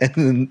night, and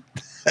then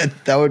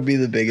that would be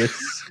the biggest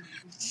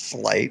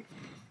slight.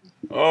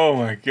 Oh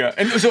my god!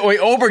 And so wait,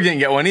 Oberg didn't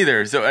get one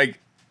either. So like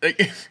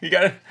you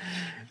got to,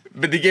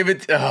 but they gave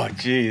it. Oh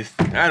jeez,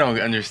 I don't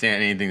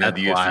understand anything that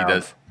the UFC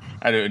does.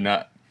 I do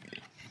not.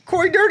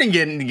 Corey Durden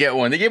didn't get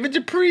one. They gave it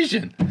to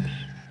Parisian.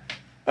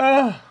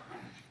 Oh,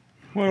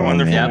 what a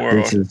wonderful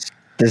world!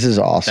 This is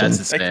awesome.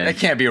 That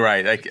can't be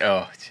right.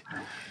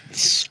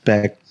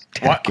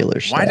 Spectacular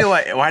stuff. Why did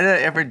I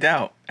ever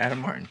doubt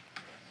Adam Martin?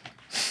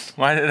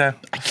 Why did I?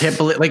 I can't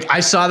believe. I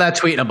saw that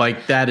tweet and I'm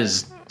like, that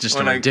is just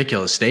a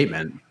ridiculous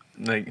statement.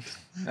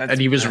 And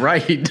he was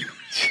right.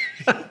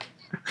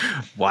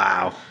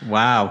 Wow.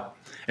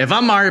 If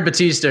I'm Mario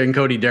Batista and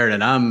Cody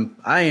Durden,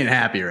 I ain't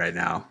happy right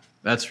now.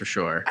 That's for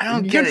sure. I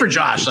don't get it. for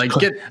Josh.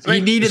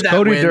 He needed that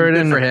Cody win.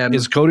 Durden, Good for him.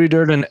 Is Cody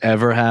Durden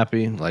ever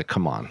happy?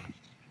 Come on.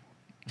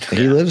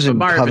 He lives in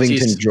Mario Covington,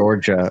 Batista.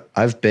 Georgia.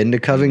 I've been to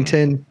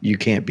Covington. You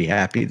can't be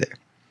happy there.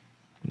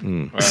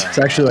 It's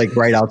actually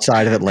right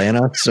outside of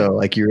Atlanta,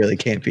 so you really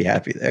can't be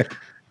happy there.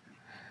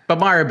 But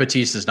Mario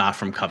Batista's not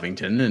from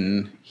Covington,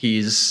 and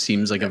he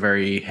seems like a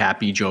very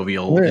happy,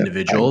 jovial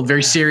individual.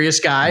 Very serious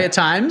guy at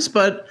times,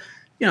 but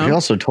he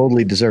also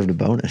totally deserved a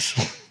bonus.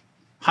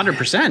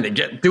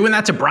 100%. Doing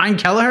that to Brian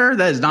Kelleher,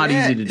 that is not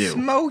easy to do.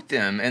 Smoked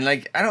him, and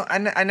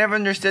I never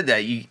understood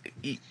that. You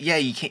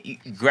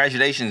can't.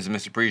 Congratulations,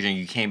 Mr. Parisian.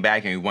 You came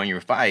back and you won your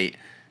fight,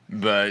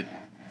 but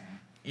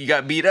you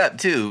got beat up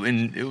too,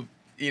 and.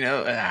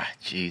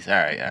 Jeez. All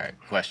right.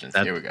 Questions.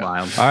 Here we go.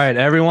 Wild. All right,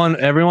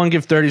 everyone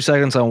give 30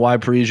 seconds on why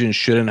Parisian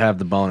shouldn't have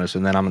the bonus,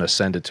 and then I'm going to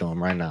send it to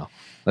him right now.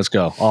 Let's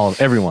go.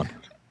 Everyone.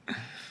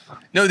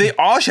 No, they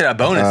all should have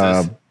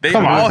bonuses.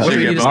 Come on. all should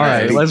get bonuses. All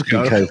right, let's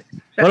go.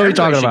 What are we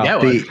talking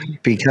about?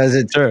 Because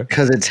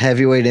it's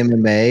heavyweight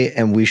MMA,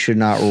 and we should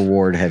not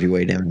reward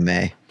heavyweight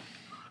MMA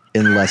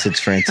unless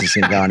it's Francis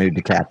Ngannou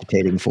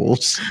decapitating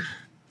fools.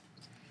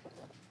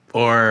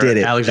 Or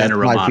Alexander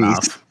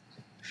Romanov.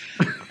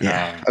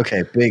 Yeah.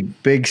 Okay.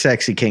 Big,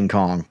 sexy King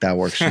Kong. That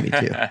works for me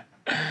too. All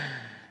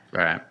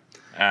right.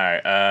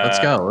 Let's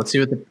go. Let's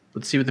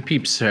see what the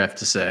peeps have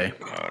to say.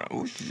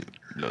 Blow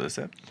this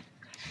up.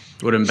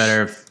 Would have been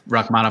better if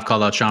Rakhmonov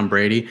called out Sean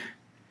Brady.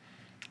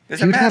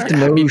 You'd have to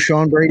know who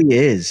Sean Brady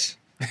is.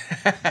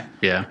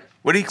 Yeah.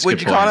 What'd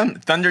you call him?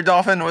 Thunder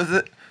Dolphin? Was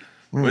it?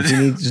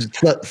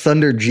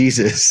 Thunder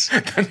Jesus.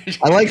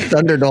 I like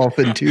Thunder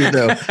Dolphin too,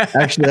 though.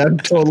 Actually, I'm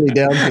totally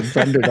down for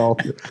Thunder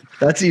Dolphin.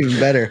 That's even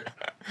better.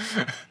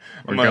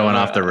 We're going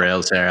off the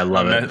rails here. I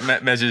love it.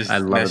 I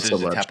love it so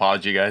much.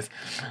 Topology, guys.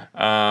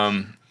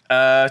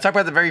 Talk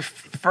about the very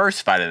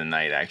first fight of the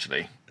night,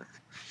 actually.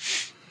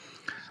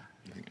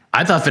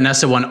 I thought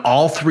Vanessa won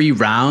all 3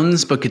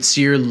 rounds, but could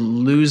see her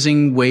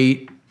losing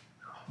weight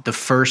the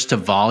first to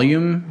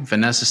volume.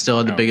 Vanessa still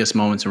had the biggest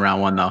moments in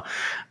round 1, though.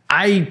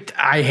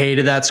 I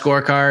hated that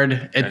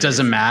scorecard. It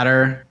doesn't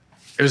matter.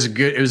 was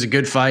a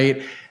good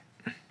fight.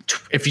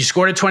 If you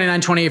scored a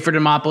 29-28 for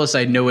Demopoulos, I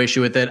had no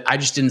issue with it. I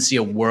just didn't see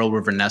a world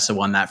where Vanessa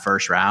won that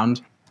first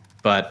round,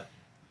 but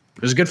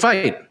it was a good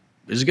fight.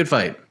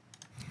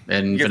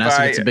 And Good Vanessa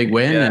fight. gets a big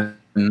win.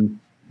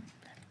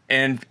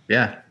 And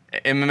yeah.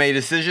 MMA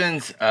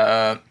decisions.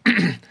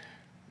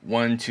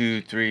 1,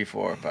 2, 3,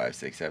 4, 5,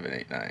 6, 7,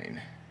 8,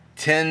 9,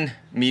 10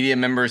 media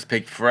members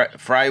picked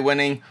Fry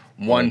winning.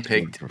 1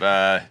 picked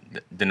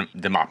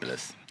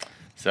Demopoulos.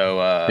 So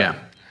a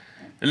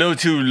little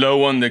too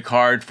low on the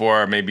card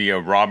for maybe a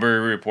robbery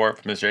report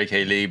from Mr.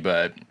 A.K. Lee,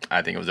 but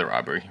I think it was a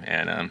robbery.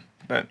 And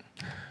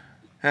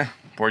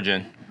poor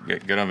Jen.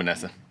 Good on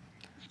Vanessa.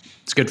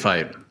 It's a good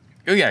fight.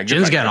 Oh yeah,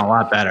 Jin's gotten a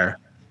lot better.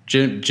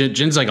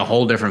 Jin's like a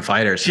whole different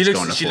fighter. She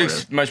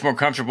looks much more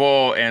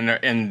comfortable in her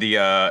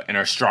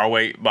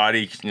strawweight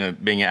body,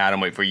 being an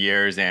atomweight for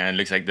years, and it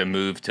looks like the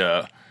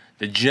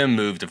gym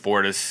moved to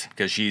Fortis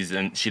because she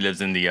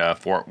lives in the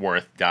Fort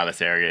Worth,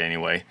 Dallas area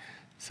anyway.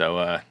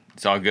 So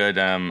it's all good.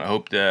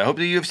 Hope the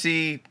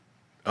UFC.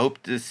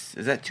 Is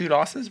that 2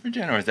 losses for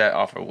Jen, or is that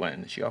off a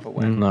win? Is she off a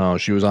win? No,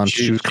 she was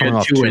coming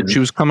off 2 wins. She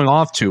was coming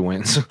off 2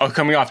 wins. Oh,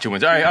 coming off 2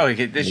 wins. All right. Oh,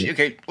 okay.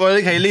 Okay. Well,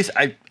 okay. At least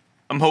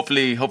I'm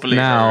hopefully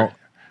now.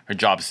 Her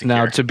job is secure.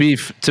 Now, to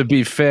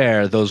be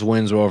fair, those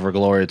wins were over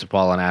Gloria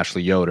Tapal and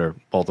Ashley Yoder,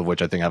 both of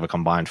which I think have a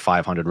combined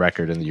 500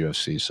 record in the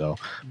UFC. So,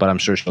 but I'm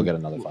sure she'll get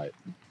another fight.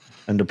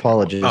 And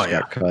Tapal just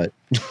got cut.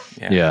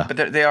 Yeah.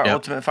 But they are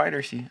ultimate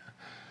fighters. See.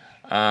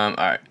 All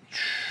right.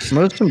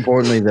 Most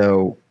importantly,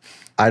 though,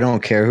 I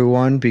don't care who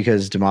won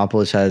because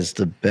Demopoulos has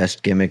the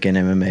best gimmick in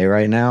MMA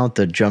right now.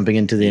 The jumping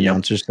into the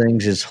announcers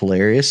things is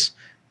hilarious,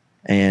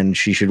 and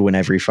she should win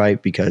every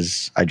fight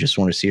because I just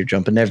want to see her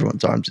jump into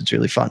everyone's arms. It's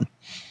really fun.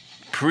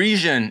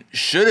 Parisian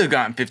should have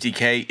gotten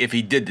 $50K if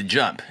he did the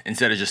jump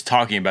instead of just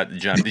talking about the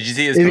jump. Did you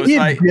see his post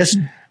fight?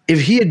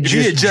 If he had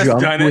just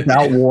jumped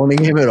without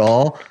warning him at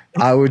all,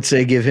 I would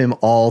say give him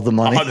all the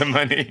money. All the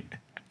money.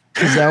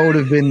 Because that would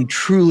have been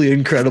truly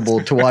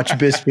incredible to watch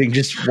Bisping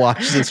just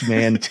watch this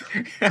man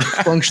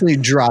functionally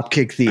drop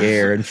kick the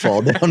air and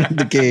fall down in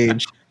the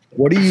cage.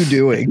 What are you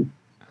doing?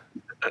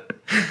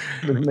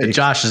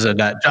 Josh is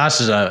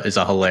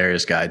a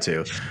hilarious guy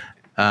too.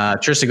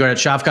 Tristan Gordon,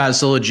 Shavkat is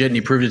so legit, and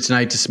he proved it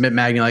tonight. To submit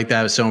Magny like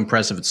that was so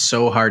impressive. It's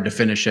so hard to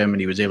finish him, and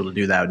he was able to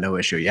do that with no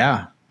issue.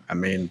 Yeah, I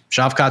mean,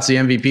 Shavkat's the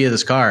MVP of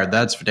this card.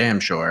 That's for damn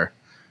sure.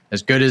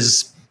 As good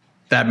as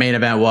that main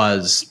event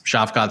was,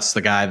 Shavkat's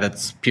the guy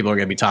that's people are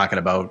going to be talking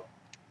about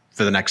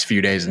for the next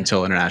few days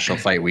until International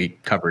Fight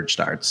Week coverage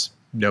starts.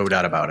 No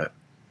doubt about it.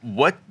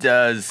 What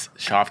does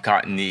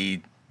Shavkat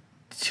need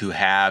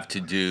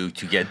to do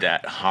to get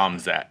that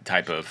Hamzat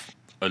type of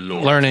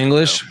allure? Learn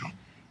English.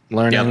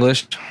 Learn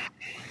English.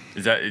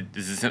 Is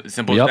it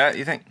simple as that,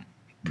 you think?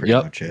 Pretty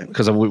much it.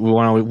 Because we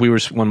were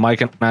when Mike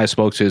and I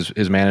spoke to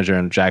his manager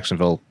in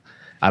Jacksonville.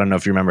 I don't know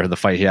if you remember the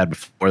fight he had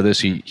before this.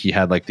 He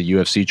had like the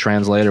UFC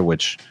translator,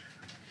 which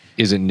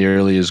isn't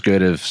nearly as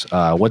good as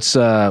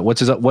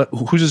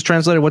who's his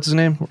translator? What's his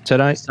name?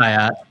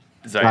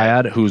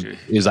 Zayat, who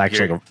is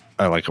actually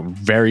like a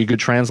very good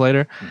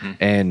translator,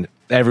 and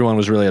everyone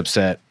was really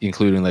upset,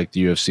 including like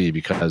the UFC,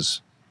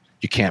 because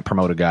you can't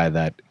promote a guy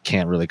that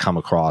can't really come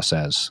across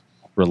as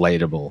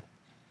relatable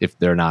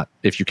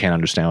if you can't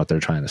understand what they're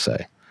trying to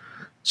say.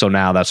 So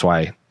now that's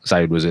why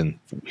Zayed was in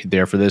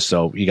there for this,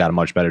 so he got a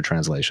much better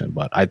translation.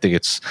 But I think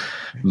it's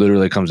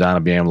literally comes down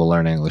to being able to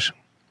learn English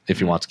if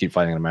he wants to keep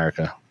fighting in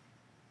America.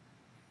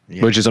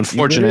 Yeah. Which is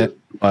unfortunate,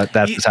 but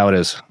that's how it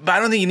is. But I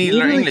don't think you need to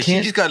learn English.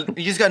 You just got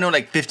to know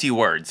like 50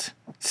 words.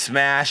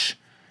 Smash.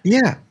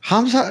 Yeah,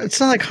 Hamzat. It's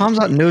not like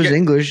Hamzat knows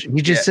English.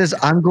 He just says,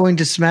 "I'm going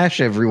to smash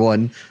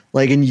everyone,"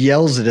 and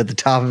yells it at the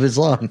top of his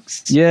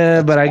lungs.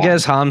 Yeah, but I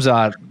guess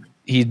Hamzat,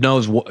 he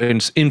knows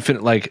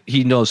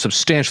he knows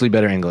substantially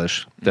better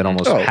English than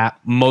almost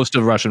most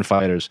of Russian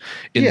fighters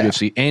in the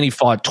UFC, and he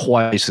fought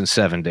twice in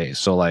 7 days.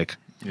 So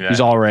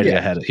he's already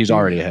ahead. He's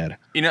already ahead.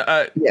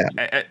 But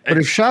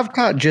if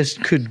Shavkat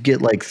just could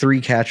get 3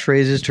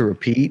 catchphrases to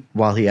repeat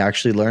while he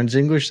actually learns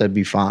English, that'd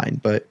be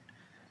fine. But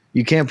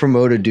you can't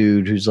promote a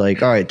dude who's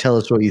like, all right, tell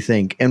us what you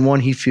think.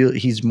 And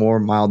he's more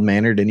mild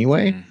mannered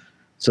anyway,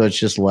 so it's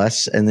just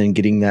less. And then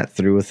getting that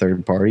through a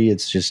third party,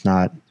 it's just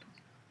not.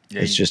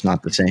 It's just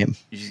not the same.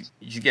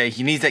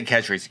 He needs that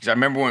catchphrase. Because I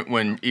remember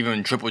when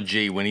even Triple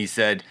G, when he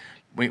said,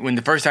 when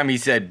the first time he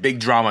said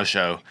 "big drama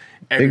show,"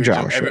 big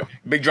drama show,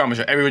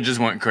 everyone just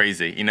went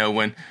crazy.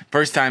 When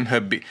first time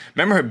Habib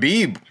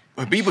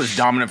was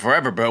dominant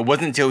forever, but it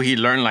wasn't until he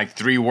learned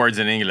 3 words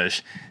in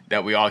English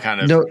that we all kind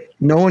of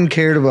no one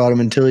cared about him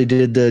until he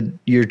did the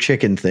 "your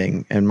chicken"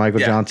 thing and Michael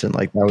Johnson.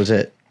 That was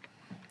it.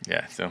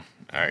 Yeah. So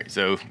all right.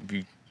 So if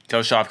you tell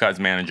Shavkat's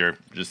manager,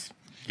 just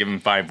give him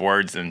 5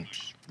 words and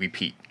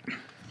repeat.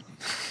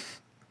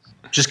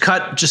 Just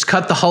cut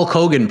the Hulk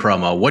Hogan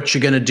promo. What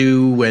you gonna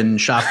do when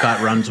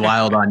Shavkat runs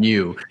wild on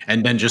you,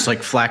 and then just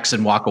flex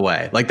and walk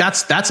away.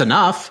 That's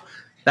enough.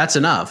 That's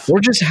enough. Or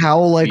just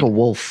howl like a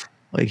wolf.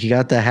 You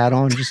got the hat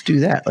on. Just do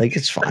that.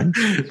 It's fine.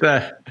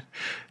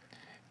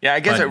 Yeah, I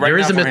guess there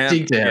is a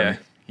mystique to him.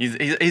 He's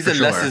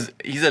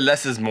a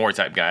less is more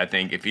type guy. I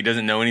think if he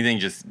doesn't know anything,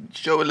 just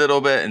show a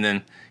little bit, and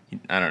then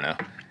I don't know.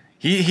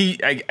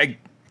 I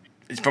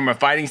from a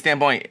fighting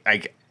standpoint,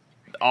 like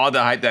all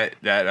the hype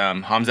that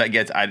Khamzat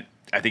gets, I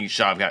think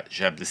Shavkat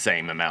should have the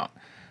same amount.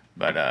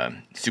 But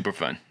super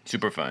fun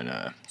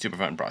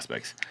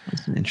prospects.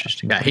 That's an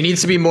interesting. Yeah, he needs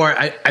to be more.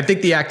 I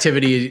think the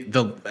activity.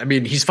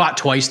 He's fought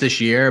twice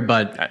this year,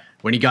 but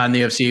when he got in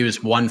the UFC, it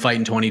was one fight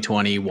in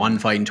 2020, one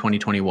fight in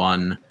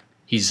 2021.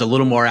 He's a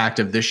little more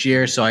active this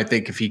year, so I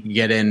think if he can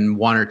get in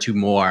one or two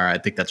more, I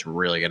think that's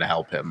really going to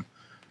help him.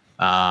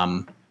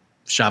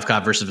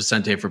 Shavkat versus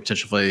Vicente for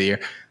potential fight of the year.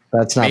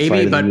 That's not maybe,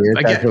 fight of the year.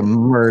 That's a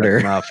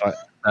murder.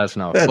 That's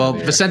not. Well,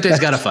 Vicente's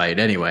got to fight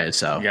anyway,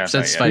 so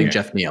Vicente's fighting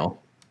Jeff Neal.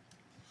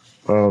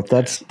 Well,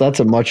 that's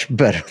a much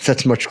better.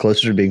 That's much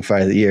closer to being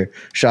fight of the year.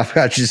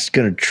 Shavkat's just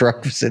going to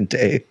truck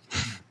Vicente.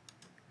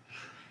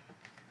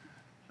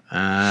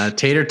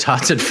 Tater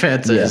tots and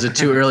feta. Is it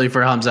too early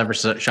for Khamzat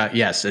versus shot?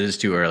 Yes, it is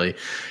too early.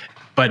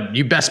 But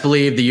you best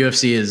believe the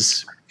UFC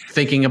is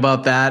thinking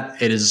about that.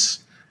 It is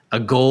a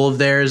goal of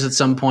theirs at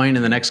some point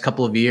in the next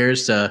couple of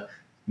years to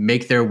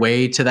make their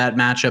way to that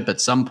matchup at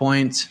some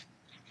point.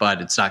 But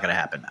it's not going to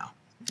happen now.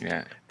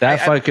 Yeah, that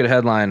fight could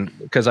headline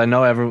because I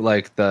know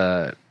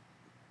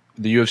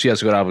the UFC has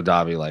to go to Abu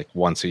Dhabi like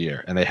once a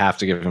year, and they have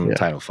to give him a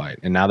title fight.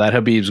 And now that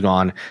Khabib's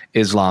gone,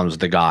 Islam's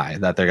the guy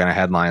that they're going to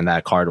headline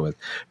that card with.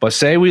 But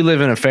say we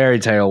live in a fairy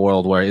tale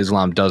world where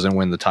Islam doesn't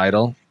win the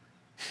title,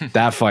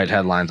 that fight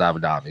headlines Abu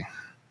Dhabi.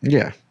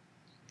 Yeah,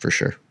 for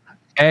sure.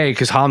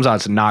 Because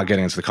Khamzat's not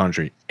getting into the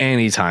country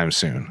anytime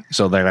soon,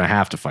 so they're going to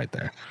have to fight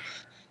there.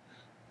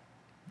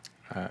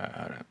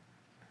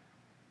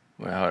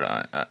 Well, hold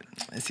on.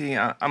 See,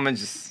 I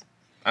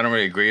don't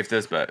really agree with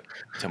this, but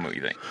tell me what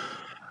you think.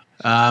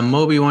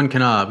 Moby One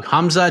Kanab.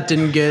 Khamzat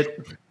didn't get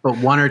but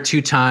one or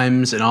two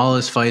times in all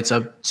his fights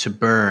up to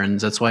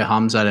Burns. That's why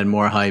Khamzat had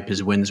more hype.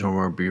 His wins were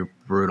more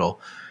brutal.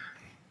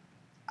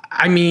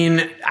 I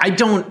mean, I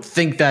don't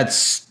think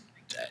that's.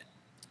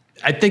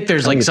 I think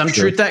there's like some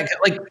truth that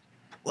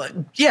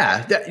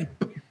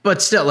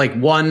but still, like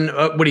one.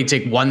 Would he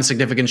take one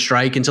significant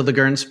strike until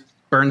the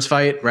Burns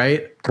fight?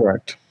 Right.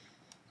 Correct.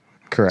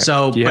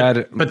 So,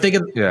 but think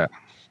of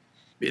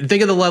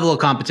the level of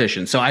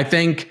competition. So I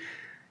think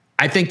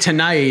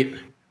tonight,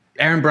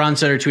 Aaron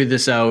Bronstetter tweeted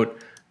this out.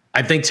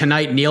 I think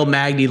tonight Neil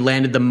Magny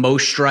landed the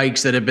most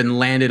strikes that have been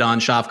landed on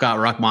Shavkat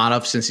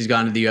Rakhmonov since he's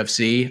gone to the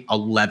UFC.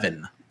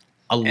 11.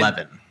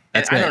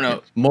 That's it. I don't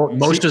know.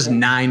 Most was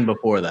 9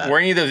 before that. Were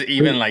any of those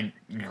even like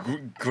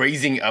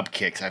grazing up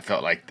kicks? I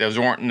felt like those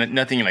weren't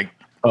nothing like.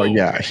 Oh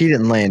yeah, he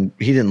didn't land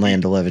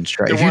 11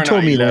 strikes. If you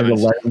told me he landed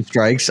 11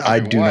 strikes, I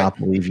do not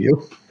believe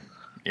you.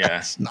 Yeah,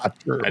 that's not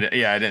true. I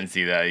didn't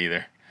see that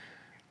either.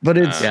 But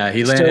it's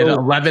he landed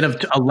 11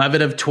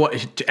 of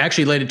 20.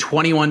 Actually, landed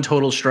 21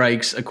 total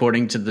strikes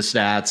according to the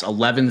stats.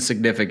 11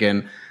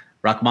 significant.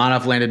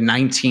 Rakhmonov landed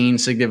 19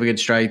 significant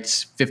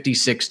strikes,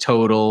 56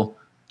 total.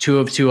 2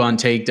 of 2 on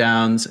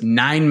takedowns.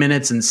 9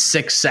 minutes and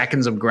 6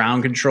 seconds of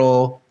ground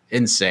control.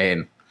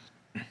 Insane.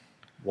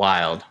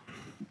 Wild.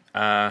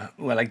 I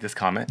like this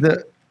comment.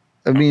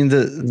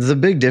 The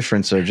big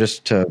difference, though,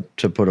 just to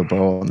put a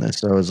bow on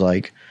this, though, is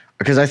like.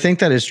 Because I think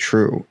that is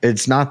true.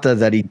 It's not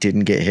that he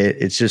didn't get hit.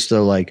 It's just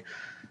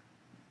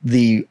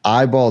the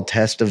eyeball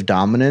test of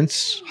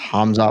dominance,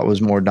 Khamzat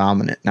was more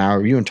dominant. Now,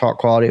 you want to talk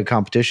quality of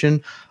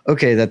competition?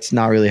 Okay, that's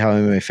not really how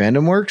MMA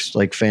fandom works.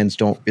 Like, fans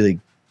don't really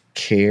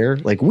care.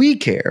 Like, we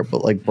care,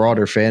 but like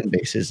broader fan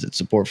bases that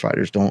support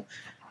fighters don't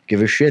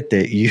give a shit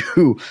that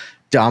you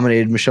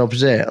dominated Michel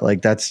Pereira.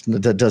 Like,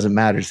 that doesn't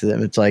matter to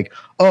them. It's like,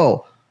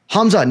 oh,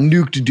 Khamzat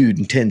nuked a dude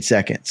in 10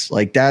 seconds.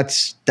 Like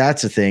that's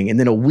a thing. And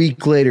then a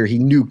week later, he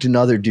nuked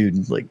another dude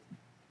in like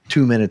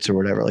 2 minutes or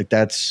whatever. Like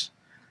that's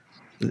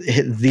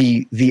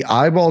the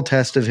eyeball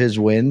test of his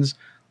wins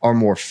are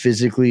more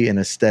physically and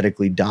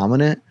aesthetically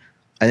dominant.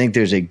 I think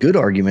there's a good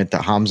argument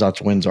that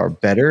Khamzat's wins are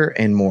better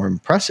and more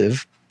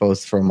impressive,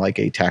 both from like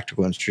a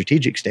tactical and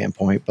strategic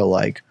standpoint. But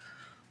like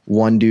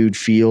one dude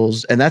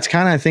feels, and that's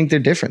kind of, I think, the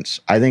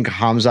difference. I think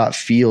Khamzat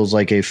feels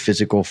like a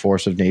physical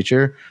force of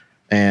nature.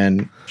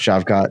 And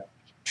Shavkat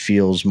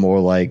feels more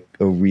like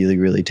a really,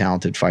 really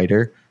talented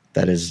fighter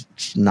that is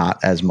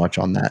not as much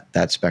on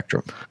that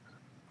spectrum.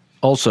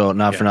 Also,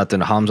 not for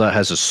nothing, Khamzat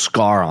has a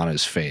scar on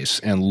his face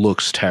and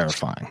looks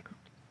terrifying.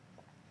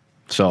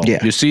 So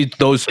you see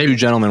those two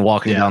gentlemen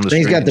walking down the street.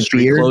 He's got the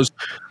beard. Clothes.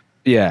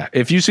 Yeah,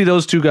 if you see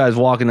those two guys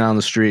walking down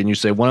the street and you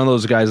say one of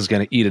those guys is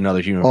going to eat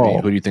another human being,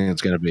 who do you think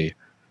it's going to be?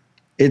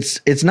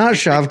 It's not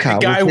Shavkat.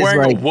 The guy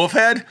wearing a wolf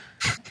head?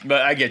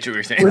 But I get what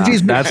you're saying.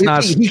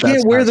 He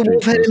can't wear the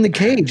wolf head in the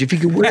cage. If he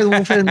could wear the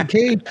wolf head in the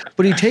cage,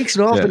 but he takes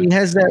it off and he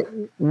has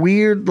that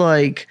weird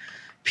like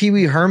Pee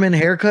Wee Herman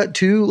haircut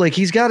too. Like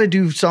he's got to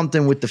do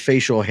something with the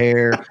facial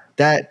hair.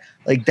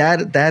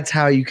 That's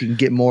how you can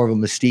get more of a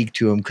mystique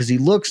to him because he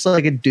looks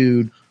like a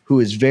dude who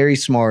is very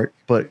smart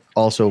but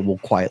also will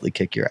quietly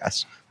kick your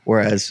ass.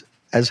 Whereas,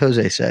 as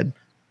Jose said,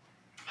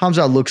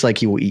 Khamzat looks like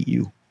he will eat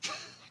you.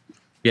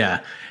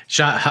 Yeah.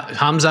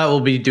 Hamza will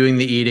be doing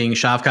the eating.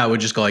 Shavkat would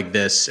just go like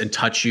this and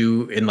touch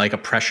you in like a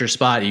pressure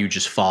spot. And you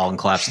just fall and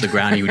collapse to the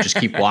ground. And you would just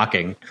keep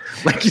walking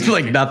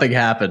like nothing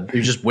happened.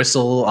 You just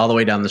whistle all the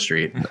way down the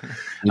street.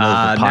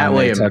 Nat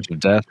Williams, touch of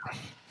death.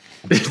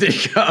 There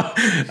you go.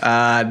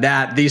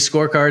 Nat, these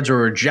scorecards are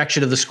a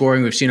rejection of the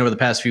scoring we've seen over the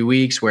past few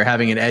weeks, where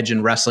having an edge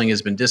in wrestling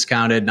has been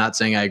discounted. Not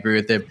saying I agree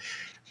with it,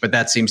 but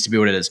that seems to be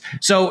what it is.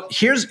 So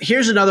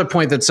here's another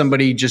point that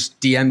somebody just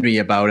DM'd me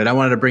about it. I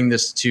wanted to bring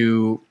this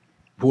to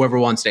whoever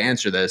wants to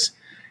answer this.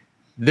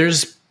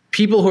 There's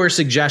people who are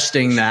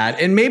suggesting that,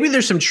 and maybe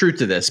there's some truth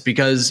to this,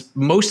 because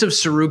most of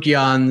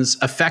Tsarukyan's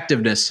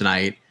effectiveness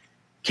tonight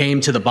came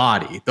to the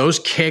body. Those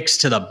kicks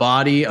to the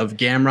body of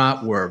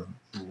Gamrot were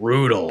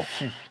brutal.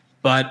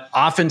 But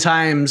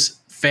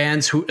oftentimes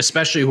fans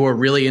especially who are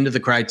really into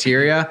the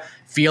criteria,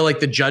 feel like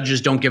the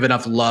judges don't give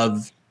enough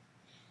love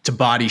to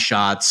body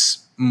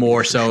shots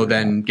more so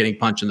than getting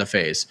punched in the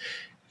face.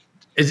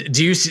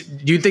 Do you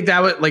think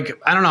that would, like,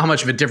 I don't know how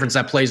much of a difference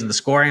that plays in the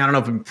scoring. I don't know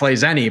if it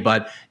plays any,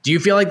 but do you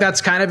feel like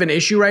that's kind of an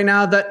issue right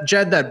now, that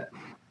Jed, that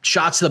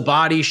shots to the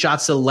body,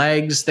 shots to the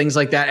legs, things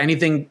like that,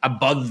 anything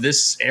above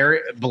this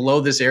area, below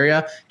this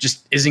area,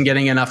 just isn't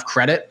getting enough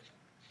credit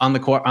on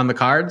the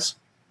cards?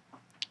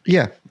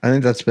 Yeah, I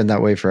think that's been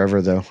that way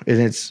forever, though.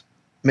 And it's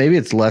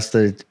less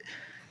that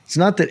it's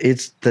not that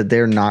it's that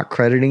they're not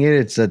crediting it.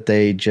 It's that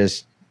they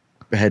just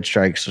head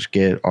strikes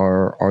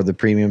are the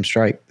premium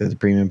strike. They're the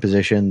premium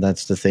position.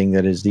 That's the thing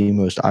that is the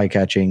most eye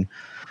catching.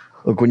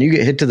 Look, when you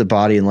get hit to the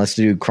body, unless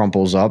the dude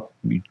crumples up,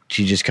 he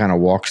just kind of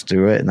walks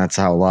through it, and that's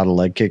how a lot of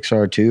leg kicks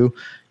are too.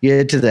 You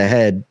hit to the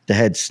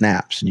head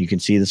snaps, and you can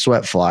see the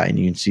sweat fly, and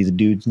you can see the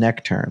dude's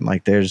neck turn.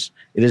 Like it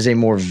is a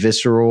more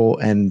visceral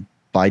and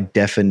by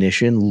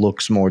definition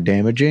looks more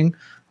damaging,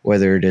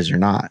 whether it is or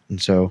not.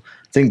 And so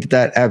I think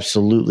that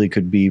absolutely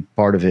could be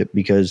part of it,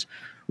 because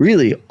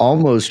really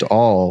almost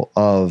all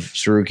of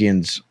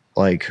Tsarukyan's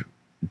like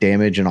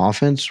damage and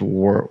offense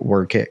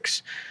were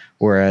kicks,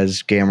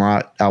 whereas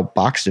Gamrot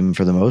outboxed him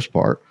for the most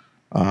part.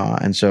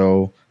 And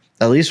so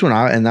at least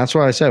and that's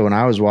why I said when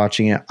I was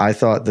watching it, I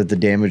thought that the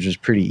damage was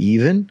pretty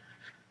even,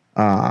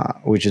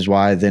 which is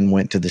why I then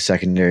went to the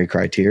secondary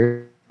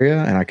criteria,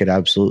 and I could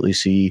absolutely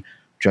see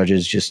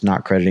judges just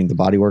not crediting the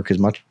bodywork as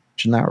much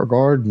in that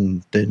regard,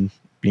 and then,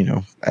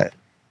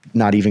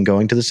 not even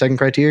going to the second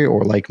criteria,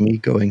 or like me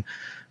going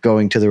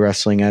to the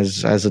wrestling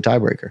as a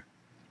tiebreaker.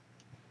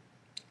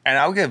 And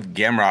I'll give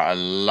Gamrot a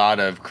lot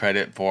of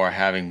credit for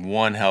having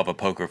one hell of a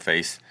poker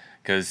face,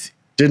 because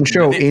didn't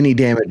show any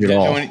damage at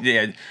all.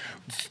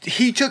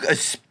 He took a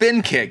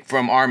spin kick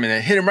from Armin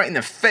that hit him right in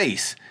the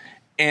face,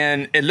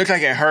 and it looked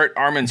like it hurt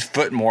Armin's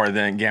foot more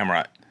than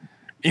Gamrot.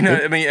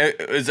 I mean,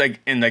 it was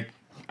like, I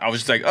was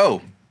just like,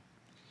 oh,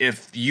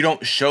 if you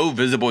don't show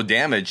visible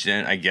damage,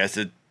 then I guess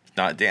it's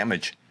not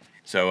damage.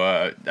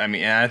 So I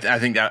mean, I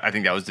think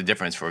that was the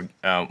difference for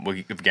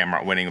with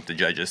Gamrot winning with the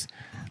judges.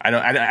 I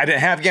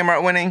didn't have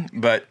Gamrot winning,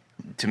 but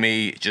to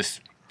me,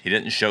 just he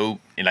didn't show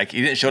like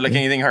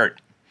anything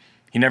hurt.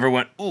 He never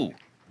went ooh.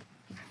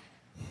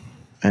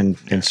 And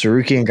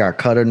Tsarukyan got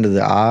cut under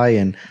the eye,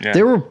 and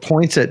there were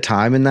points at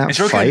time in that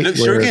fight.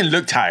 Tsarukyan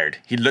looked tired.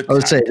 He looked. I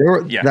would say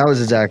that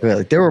was exactly it.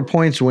 Like, there were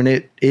points when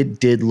it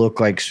did look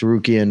like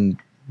Tsarukyan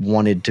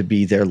wanted to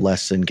be there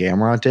less than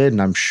Gamrot did, and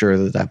I'm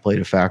sure that played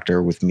a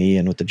factor with me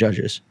and with the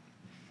judges.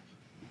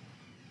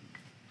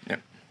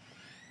 Yep.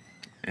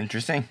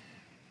 Interesting.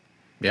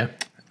 Yeah,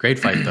 great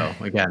fight though.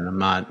 Again,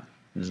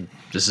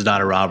 this is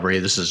not a robbery.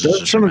 This is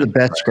just some of the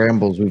best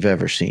scrambles we've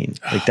ever seen.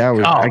 Like that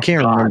was I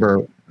can't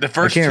remember the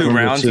first 2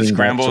 rounds of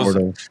scrambles.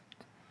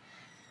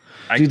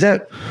 Dude,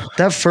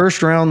 that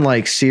first round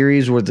like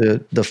series where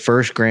the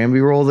first Granby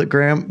roll that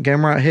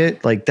Gamrot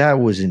hit, like that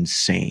was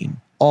insane.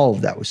 All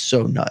of that was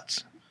so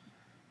nuts.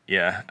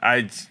 Yeah,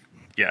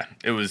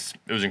 it was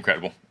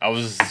incredible. I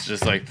was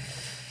just like,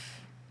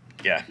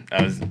 I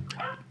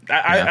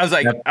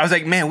was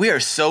like, man, we are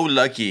so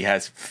lucky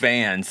as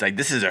fans. Like,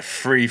 this is a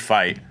free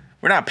fight.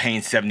 We're not paying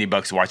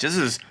 $70 to watch. This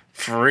is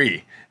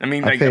free. I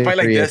mean, like a fight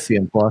like this.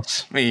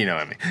 Plus. I mean, you know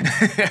what I mean.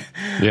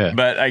 Yeah.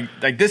 But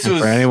like this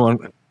was for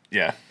anyone.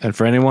 Yeah. And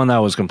for anyone that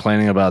was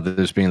complaining about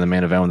this being the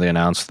main event when they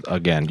announced,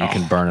 again, you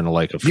can burn in a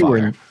lake of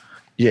fire.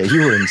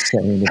 You were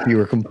insane if you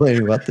were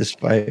complaining about this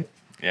fight.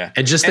 Yeah.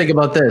 And think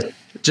about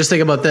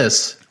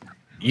this.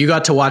 You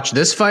got to watch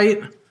this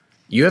fight,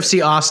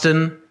 UFC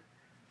Austin,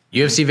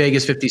 UFC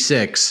Vegas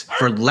 56,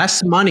 for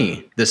less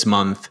money this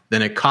month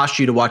than it cost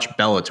you to watch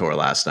Bellator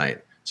last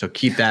night. So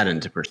keep that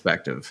into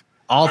perspective.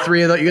 All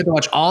 3 of those, you get to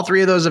watch all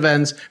 3 of those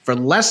events for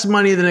less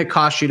money than it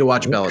cost you to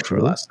watch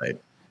Bellator last night.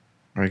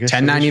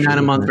 $10.99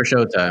 a month for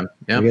Showtime.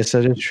 Yep. I guess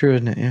that is true,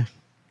 isn't it? Yeah.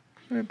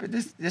 But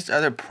this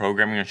other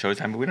programming on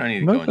Showtime, we don't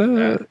need to go into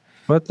that.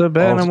 But the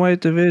bantamweight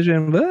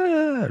division,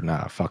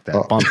 nah, fuck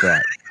that. Bump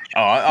that.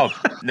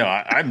 No,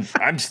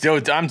 I'm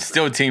still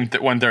team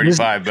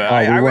 135, but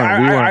I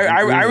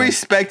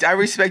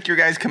respect your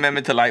guys'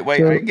 commitment to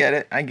lightweight.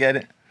 I get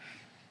it.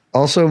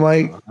 Also,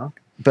 Mike,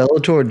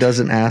 Bellator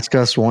doesn't ask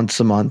us once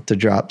a month to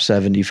drop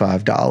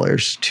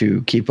 $75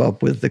 to keep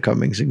up with the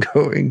comings and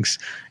goings.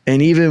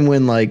 And even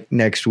when like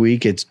next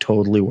week it's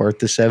totally worth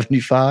the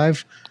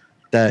 75,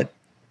 that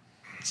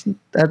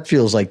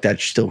feels like that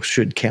still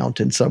should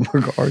count in some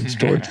regards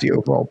towards the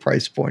overall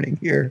price pointing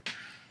here.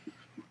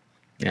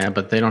 Yeah,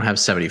 but they don't have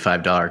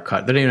 $75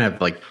 cards. They don't even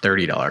have like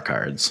 $30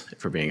 cards,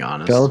 if we're being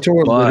honest.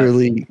 Bellator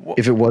literally,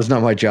 if it was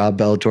not my job,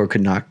 Bellator could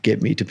not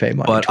get me to pay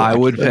money. But I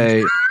would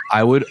pay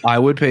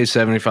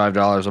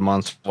 $75 a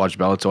month to watch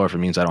Bellator if it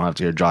means I don't have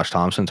to hear Josh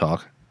Thompson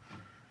talk.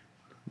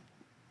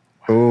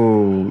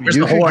 Oh, Where's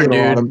the horn,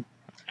 dude?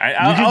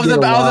 I was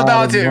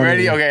about to.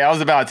 Ready? Okay, I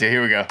was about to.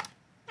 Here we go.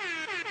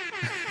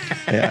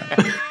 Yeah.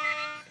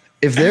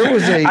 If there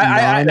was a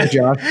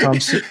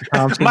non-Josh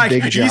Thompson Mike,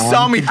 Big John, you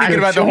saw me thinking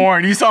about the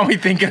horn. You saw me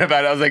thinking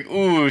about it. I was like,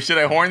 ooh, should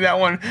I horn that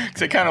one?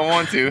 Because I kind of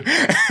want to.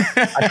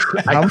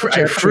 How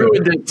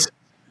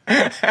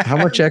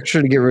much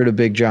extra to get rid of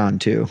Big John,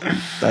 too?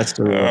 That's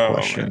the real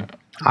question. Man.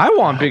 I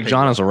want Big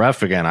John as a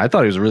ref again. I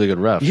thought he was a really good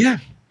ref. Yeah,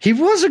 he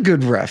was a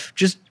good ref.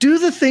 Just do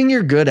the thing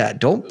you're good at.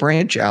 Don't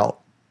branch out.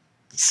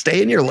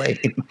 Stay in your lane.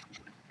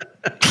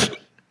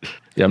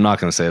 Yeah, I'm not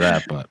going to say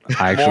that, but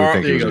I actually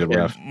think he was a good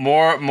ref.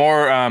 More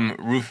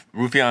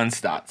Rufian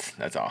stats.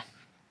 That's all.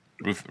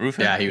 Rufian?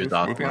 Yeah, he was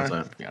awesome.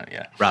 Rufian?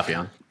 Yeah.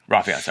 Rafian.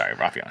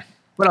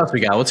 What else we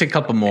got? We'll take a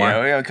couple more.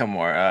 Yeah, we got a couple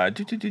more.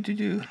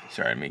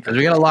 Sorry, because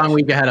we got a long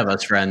week ahead of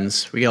us,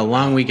 friends. We got a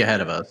long week ahead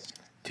of us.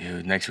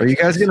 Dude, next week. Are you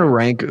guys going to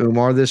rank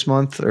Umar this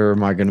month, or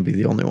am I going to be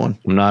the only one?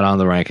 I'm not on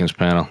the rankings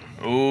panel.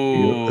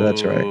 Ooh,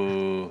 that's right.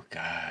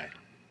 God,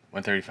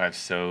 135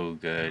 so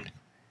good.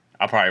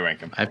 I'll probably rank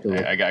him. I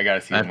got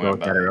to see him real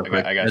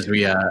quick as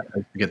we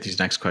get these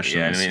next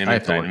questions. Yeah,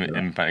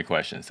 let me find a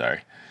question. Sorry.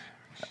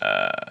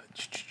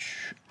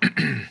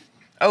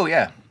 Oh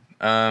yeah.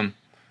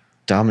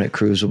 Dominic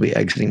Cruz will be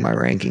exiting my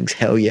rankings.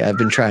 Hell yeah! I've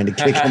been trying to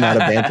kick him out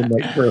of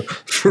bantamweight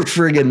for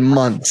friggin'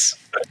 months.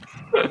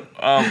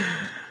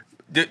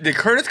 Did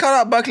Curtis call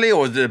out Buckley,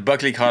 or did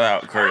Buckley call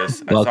out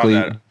Curtis?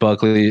 Buckley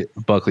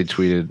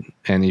tweeted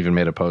and even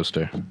made a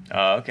poster.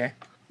 Oh, okay.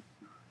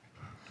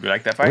 You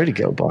like that fight? Way to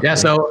go, Buckley. Yeah,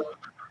 so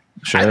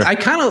sure. I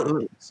kind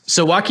of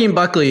Joaquin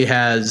Buckley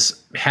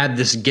has had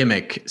this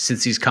gimmick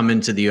since he's come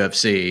into the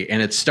UFC,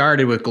 and it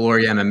started with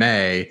Glory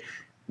MMA,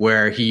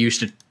 where he used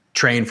to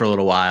train for a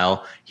little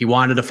while. He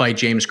wanted to fight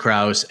James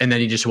Krause, and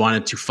then he just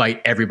wanted to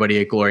fight everybody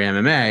at Glory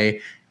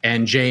MMA.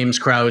 And James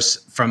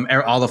Krause, from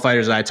all the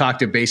fighters that I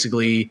talked to,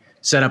 basically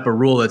set up a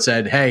rule that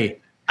said, "Hey,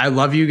 I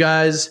love you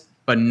guys,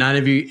 but none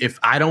of you. If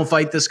I don't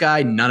fight this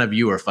guy, none of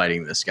you are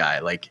fighting this guy.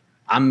 Like,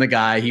 I'm the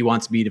guy. He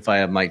wants me to fight."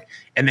 I'm like,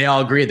 and they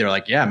all agreed. They're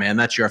like, "Yeah, man,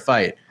 that's your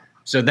fight."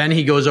 So then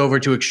he goes over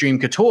to Extreme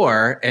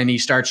Couture and he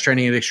starts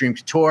training at Extreme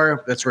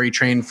Couture. That's where he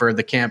trained for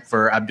the camp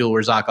for Abdul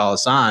Razak Al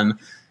Hassan.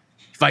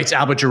 Fights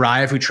Albert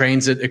Jurayev, who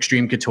trains at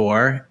Extreme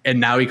Couture, and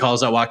now he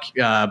calls out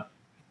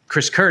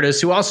Chris Curtis,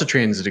 who also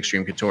trains at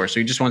Extreme Couture. So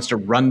he just wants to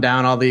run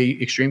down all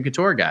the Extreme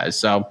Couture guys.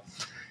 So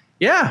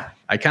yeah,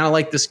 I kind of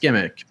like this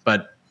gimmick.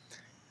 But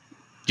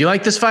do you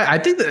like this fight? I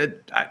think that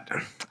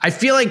I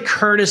feel like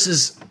Curtis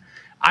is.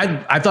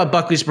 I thought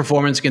Buckley's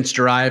performance against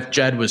Jurayev,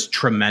 Jed, was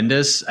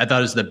tremendous. I thought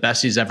it was the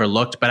best he's ever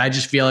looked. But I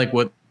just feel like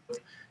what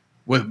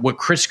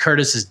Chris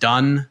Curtis has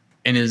done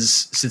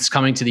since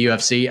coming to the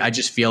UFC, I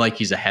just feel like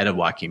he's ahead of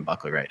Joaquin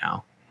Buckley right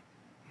now.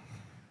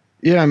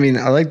 Yeah, I mean,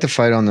 I like the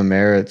fight on the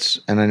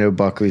merits, and I know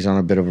Buckley's on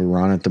a bit of a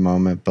run at the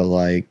moment, but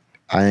like,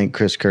 I think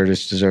Chris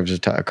Curtis deserves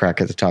a crack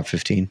at the top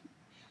 15,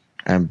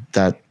 and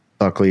that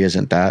Buckley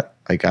isn't that.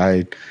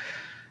 Like,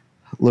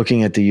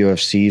 looking at the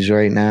UFCs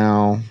right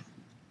now,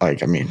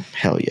 like, I mean,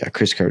 hell yeah,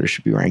 Chris Curtis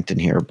should be ranked in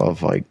here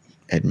above like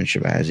Edmund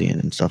Shahbazyan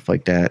and stuff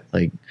like that.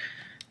 Like,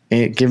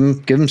 give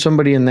him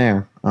somebody in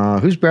there.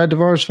 Who's Brad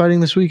Tavares fighting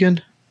this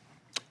weekend?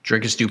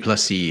 Dricus du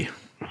Plessis.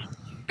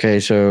 Okay,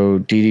 so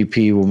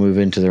DDP will move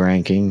into the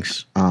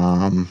rankings.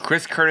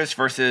 Chris Curtis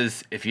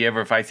versus, if he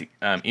ever fights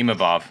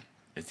Imavov.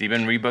 Has he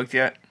been rebooked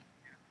yet?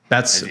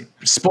 That's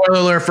spoiler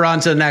alert for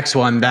on to the next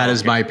one. That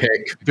is my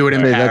pick. Do it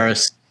in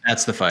Paris.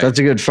 That's the fight. That's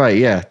a good fight.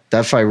 Yeah,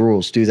 that fight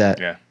rules. Do that.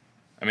 Yeah.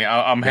 I mean,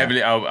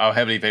 I'll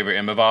heavily favor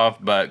Imavov,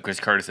 but Chris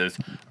Curtis has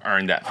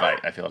earned that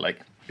fight, I feel like.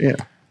 Yeah.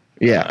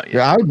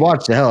 I would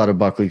watch the hell out of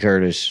Buckley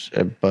Curtis,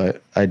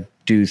 but I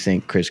do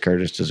think Chris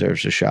Curtis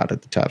deserves a shot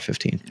at the top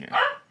 15. Yeah.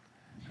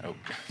 Oh.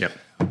 Yep.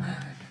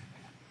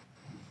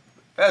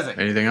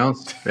 Anything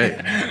else?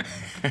 Hey.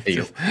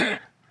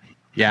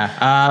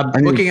 Yeah.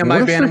 Looking at my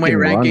bantamweight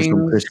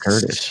rankings, Chris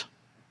Curtis.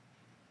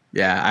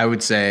 Yeah, I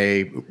would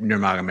say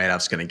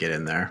Nurmagomedov's going to get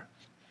in there.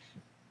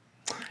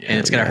 And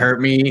it's going to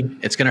hurt me.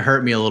 It's going to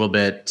hurt me a little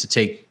bit to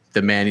take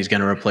the man he's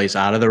going to replace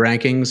out of the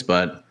rankings,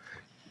 but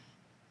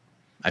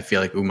I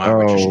feel like Umar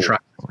would just try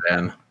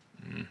again.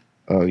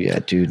 Oh yeah,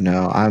 dude.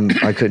 No,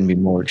 I couldn't be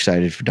more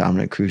excited for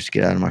Dominic Cruz to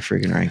get out of my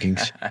freaking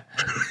rankings.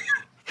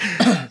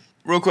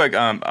 Real quick,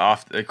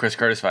 off the Chris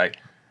Curtis fight.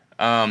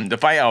 The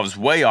fight I was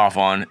way off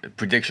on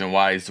prediction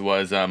wise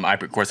was, I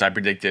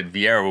predicted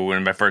Vieira would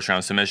win by first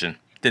round submission.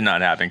 Did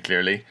not happen.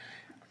 Clearly,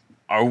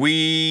 are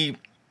we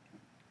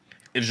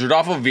If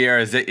Rodolfo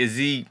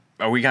Vieira,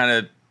 are we kind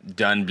of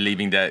done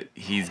believing that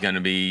he's going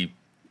to be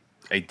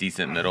a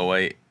decent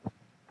middleweight?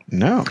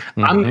 No.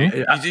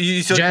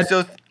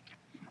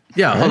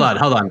 Yeah,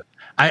 hold on.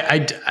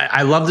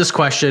 I love this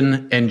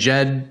question, and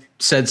Jed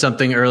said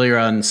something earlier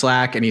on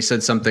Slack, and he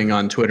said something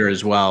on Twitter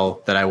as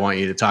well that I want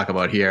you to talk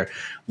about here.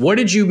 What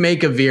did you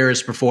make of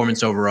Vieira's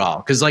performance overall?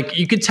 Because like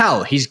you could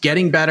tell he's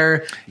getting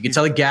better. You could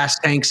tell the gas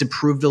tank's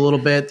improved a little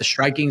bit. The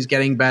striking's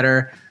getting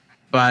better,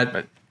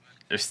 but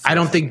I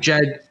don't think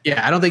Jed.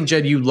 Yeah, I don't think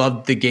Jed. You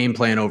loved the game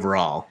plan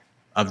overall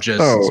of just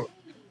it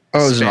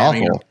was an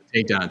awful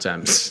takedown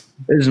attempts.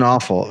 It was an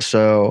awful.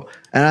 So,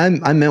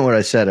 and I meant what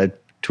I said. I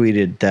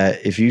tweeted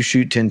that if you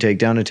shoot 10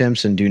 takedown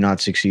attempts and do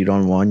not succeed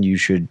on one, you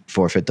should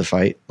forfeit the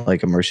fight,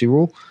 like a mercy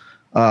rule.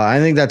 I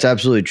think that's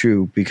absolutely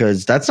true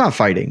because that's not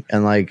fighting.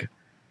 And like,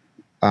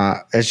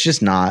 it's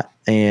just not.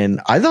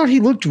 And I thought he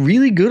looked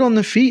really good on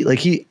the feet. Like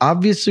he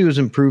obviously was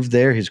improved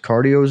there. His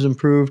cardio was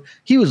improved.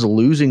 He was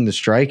losing the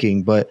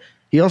striking, but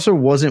he also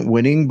wasn't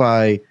winning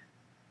by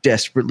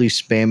desperately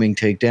spamming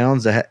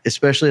takedowns,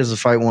 especially as the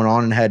fight went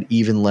on and had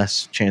even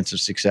less chance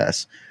of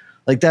success.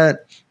 Like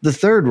that, the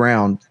third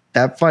round,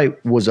 that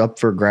fight was up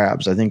for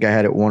grabs. I think I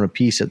had it 1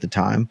 apiece at the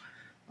time.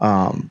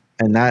 And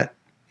that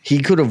he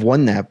could have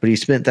won that, but he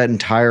spent that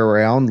entire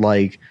round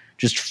like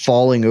just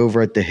falling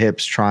over at the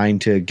hips, trying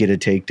to get a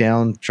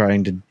takedown,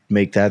 trying to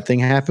make that thing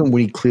happen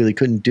when he clearly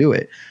couldn't do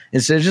it.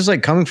 Instead of just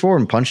like coming forward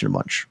and punching a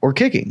bunch or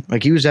kicking.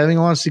 Like he was having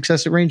a lot of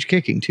success at range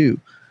kicking too.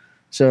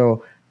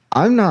 So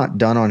I'm not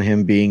done on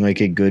him being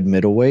like a good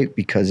middleweight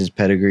because his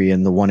pedigree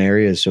in the one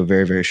area is so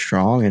very, very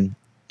strong. And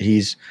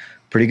he's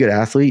a pretty good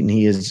athlete. And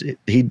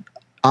he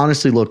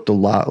honestly looked a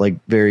lot like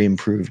very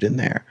improved in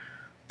there,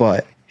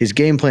 but his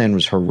game plan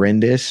was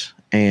horrendous.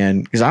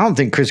 And because I don't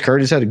think Chris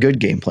Curtis had a good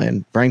game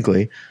plan,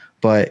 frankly,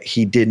 but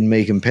he didn't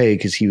make him pay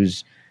because he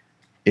was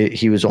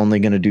only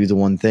going to do the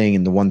one thing,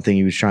 and the one thing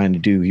he was trying to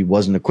do, he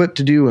wasn't equipped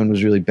to do and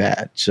was really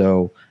bad.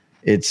 So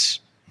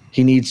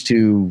he needs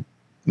to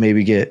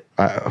maybe get,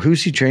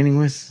 who's he training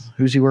with?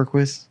 Who's he work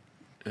with?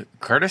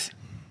 Curtis?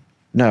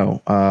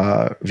 No,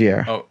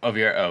 Vieira. Oh,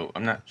 Vieira. Oh,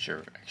 I'm not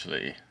sure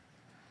actually.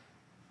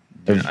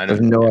 I have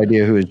no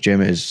idea who his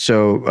gym is.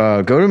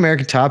 So go to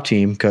American Top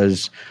Team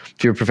because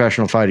if you're a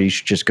professional fighter, you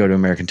should just go to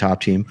American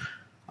Top Team.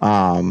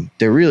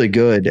 They're really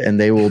good, and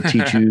they will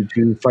teach you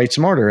to fight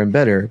smarter and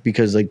better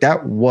because like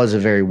that was a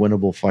very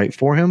winnable fight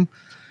for him.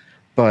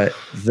 But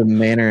the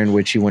manner in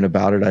which he went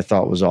about it, I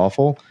thought was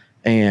awful.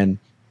 And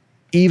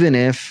even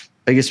if,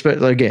 I guess,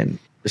 again,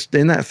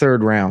 in that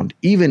third round,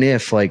 even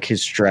if like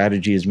his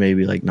strategy is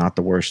maybe like not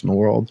the worst in the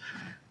world,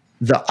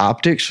 the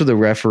optics for the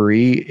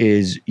referee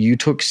is you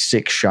took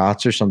 6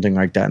 shots or something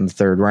like that in the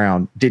third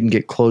round, didn't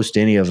get close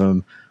to any of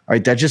them. All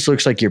right, that just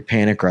looks like you're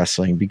panic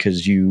wrestling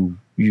because you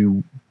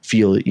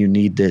feel that you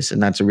need this,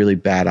 and that's a really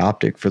bad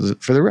optic for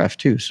the ref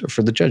too, so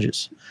for the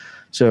judges.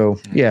 So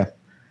yeah,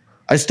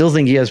 I still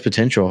think he has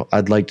potential.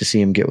 I'd like to see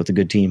him get with a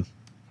good team.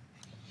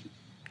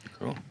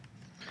 Cool.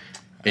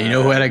 And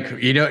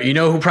you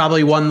know who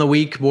probably won the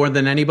week more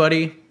than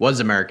anybody was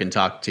American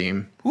Top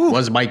Team.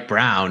 Was Mike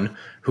Brown,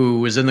 who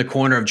was in the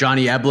corner of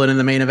Johnny Eblin in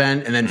the main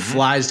event, and then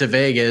flies to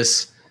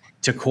Vegas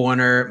to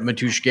corner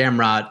Mateusz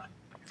Gamrot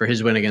for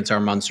his win against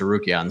Arman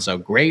Tsarukyan. So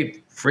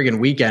great friggin'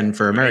 weekend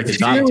for American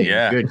Top Team.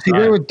 Yeah. Was he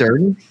there with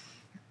Durden?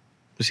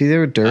 Was he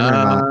there with Durden or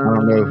not? I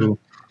don't know who.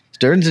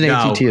 Durden's an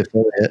ATT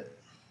affiliate.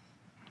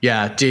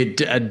 Yeah,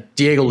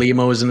 Diego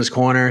Lima was in this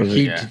corner. I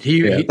think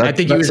he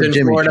was in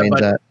Jimmy Florida,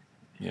 but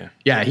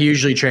yeah, he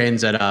usually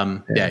trains at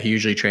he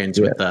usually trains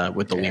with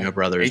the Lima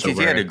brothers. ATT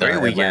had a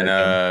great weekend.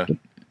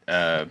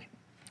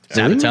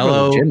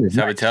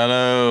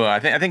 Sabatello.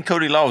 I think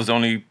Cody Law was the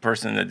only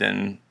person that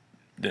didn't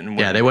win.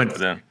 Yeah, they went.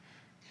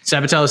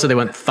 Sabatello said they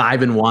went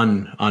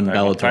 5-1 on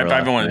Bellator.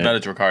 5-1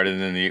 Bellator card,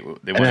 and then they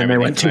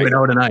went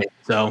 2-0 tonight.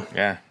 So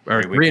yeah,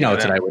 or 3-0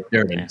 tonight with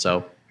Durban. Yeah.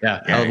 So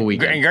hell of a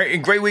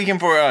weekend. Great weekend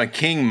for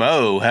King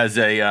Mo has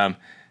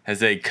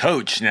a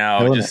coach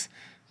now, just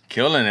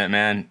killing it,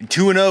 man.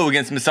 2-0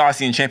 against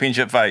Masasi in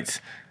championship fights.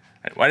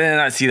 Why did I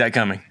not see that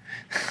coming?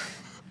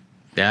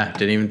 Yeah,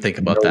 didn't even think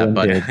about that.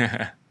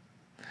 But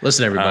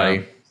listen,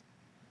 everybody.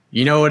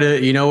 You know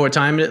what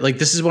time it is? Like,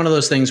 this is one of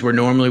those things where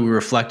normally we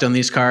reflect on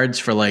these cards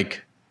for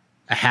like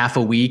a half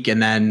a week,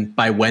 and then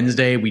by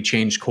Wednesday we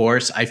change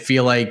course. I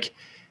feel like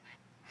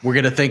we're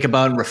going to think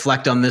about and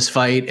reflect on this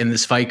fight and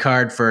this fight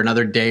card for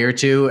another day or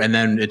two, and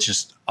then it's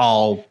just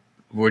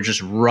we're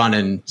just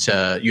running to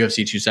UFC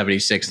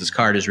 276. This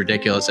card is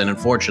ridiculous, and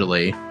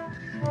unfortunately,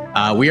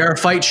 we are a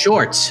fight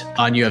short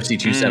on UFC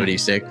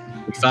 276.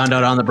 We found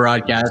out on the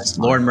broadcast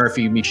Lauren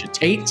Murphy, Miesha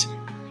Tate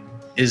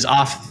is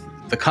off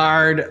the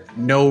card.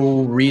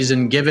 No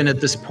reason given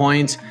at this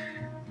point.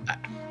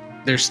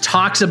 There's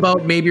talks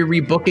about maybe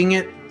rebooking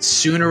it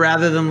sooner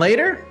rather than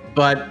later,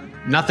 but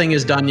nothing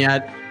is done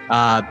yet.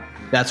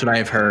 That's what I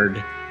have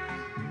heard.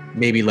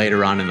 Maybe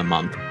later on in the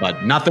month,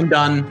 but nothing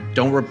done.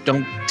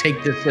 Don't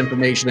take this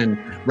information and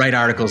write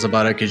articles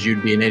about it because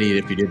you'd be an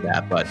idiot if you did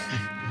that. But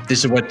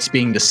this is what's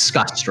being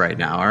discussed right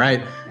now. All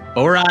right,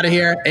 but we're out of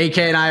here. AK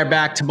and I are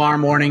back tomorrow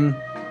morning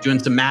doing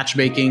some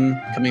matchmaking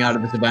coming out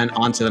of this event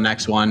onto the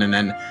next one. And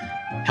then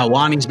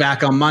Helwani's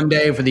back on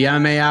Monday for the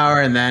MMA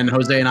hour. And then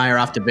Jose and I are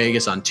off to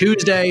Vegas on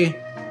Tuesday.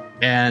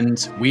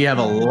 And we have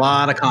a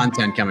lot of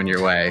content coming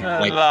your way.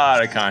 A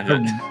lot of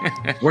content.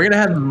 We're going to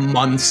have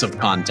months of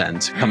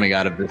content coming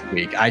out of this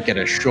week. I can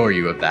assure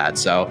you of that.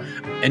 So,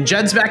 and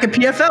Jed's back at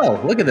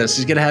PFL. Look at this.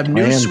 He's going to have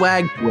new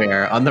swag to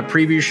wear on the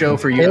preview show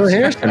for you. Kayla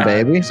Harrison,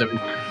 baby. So,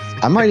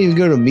 I might even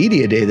go to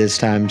media day this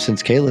time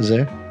since Kayla's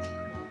there.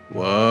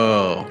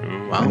 Whoa.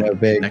 Well,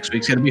 next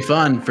week's going to be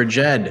fun for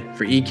Jed,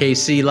 for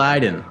EKC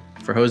Leiden,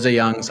 for Jose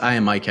Youngs. I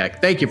am Mike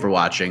Heck. Thank you for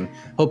watching.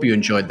 Hope you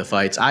enjoyed the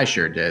fights. I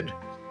sure did.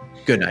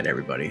 Good night,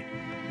 everybody.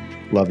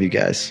 Love you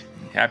guys.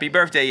 Happy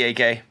birthday,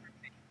 AK.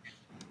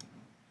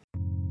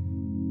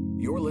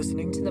 You're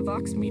listening to the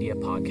Vox Media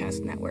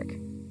Podcast Network.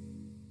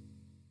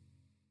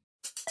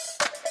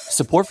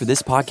 Support for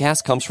this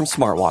podcast comes from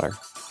Smartwater.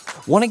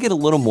 Want to get a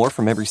little more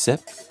from every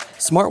sip?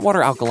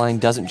 Smartwater Alkaline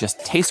doesn't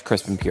just taste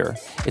crisp and pure.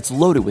 It's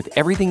loaded with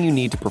everything you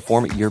need to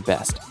perform at your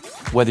best,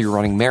 whether you're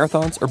running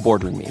marathons or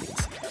boardroom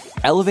meetings.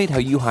 Elevate how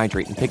you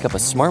hydrate and pick up a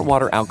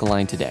Smartwater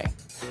Alkaline today.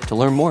 To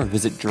learn more,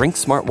 visit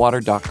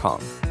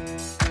drinksmartwater.com.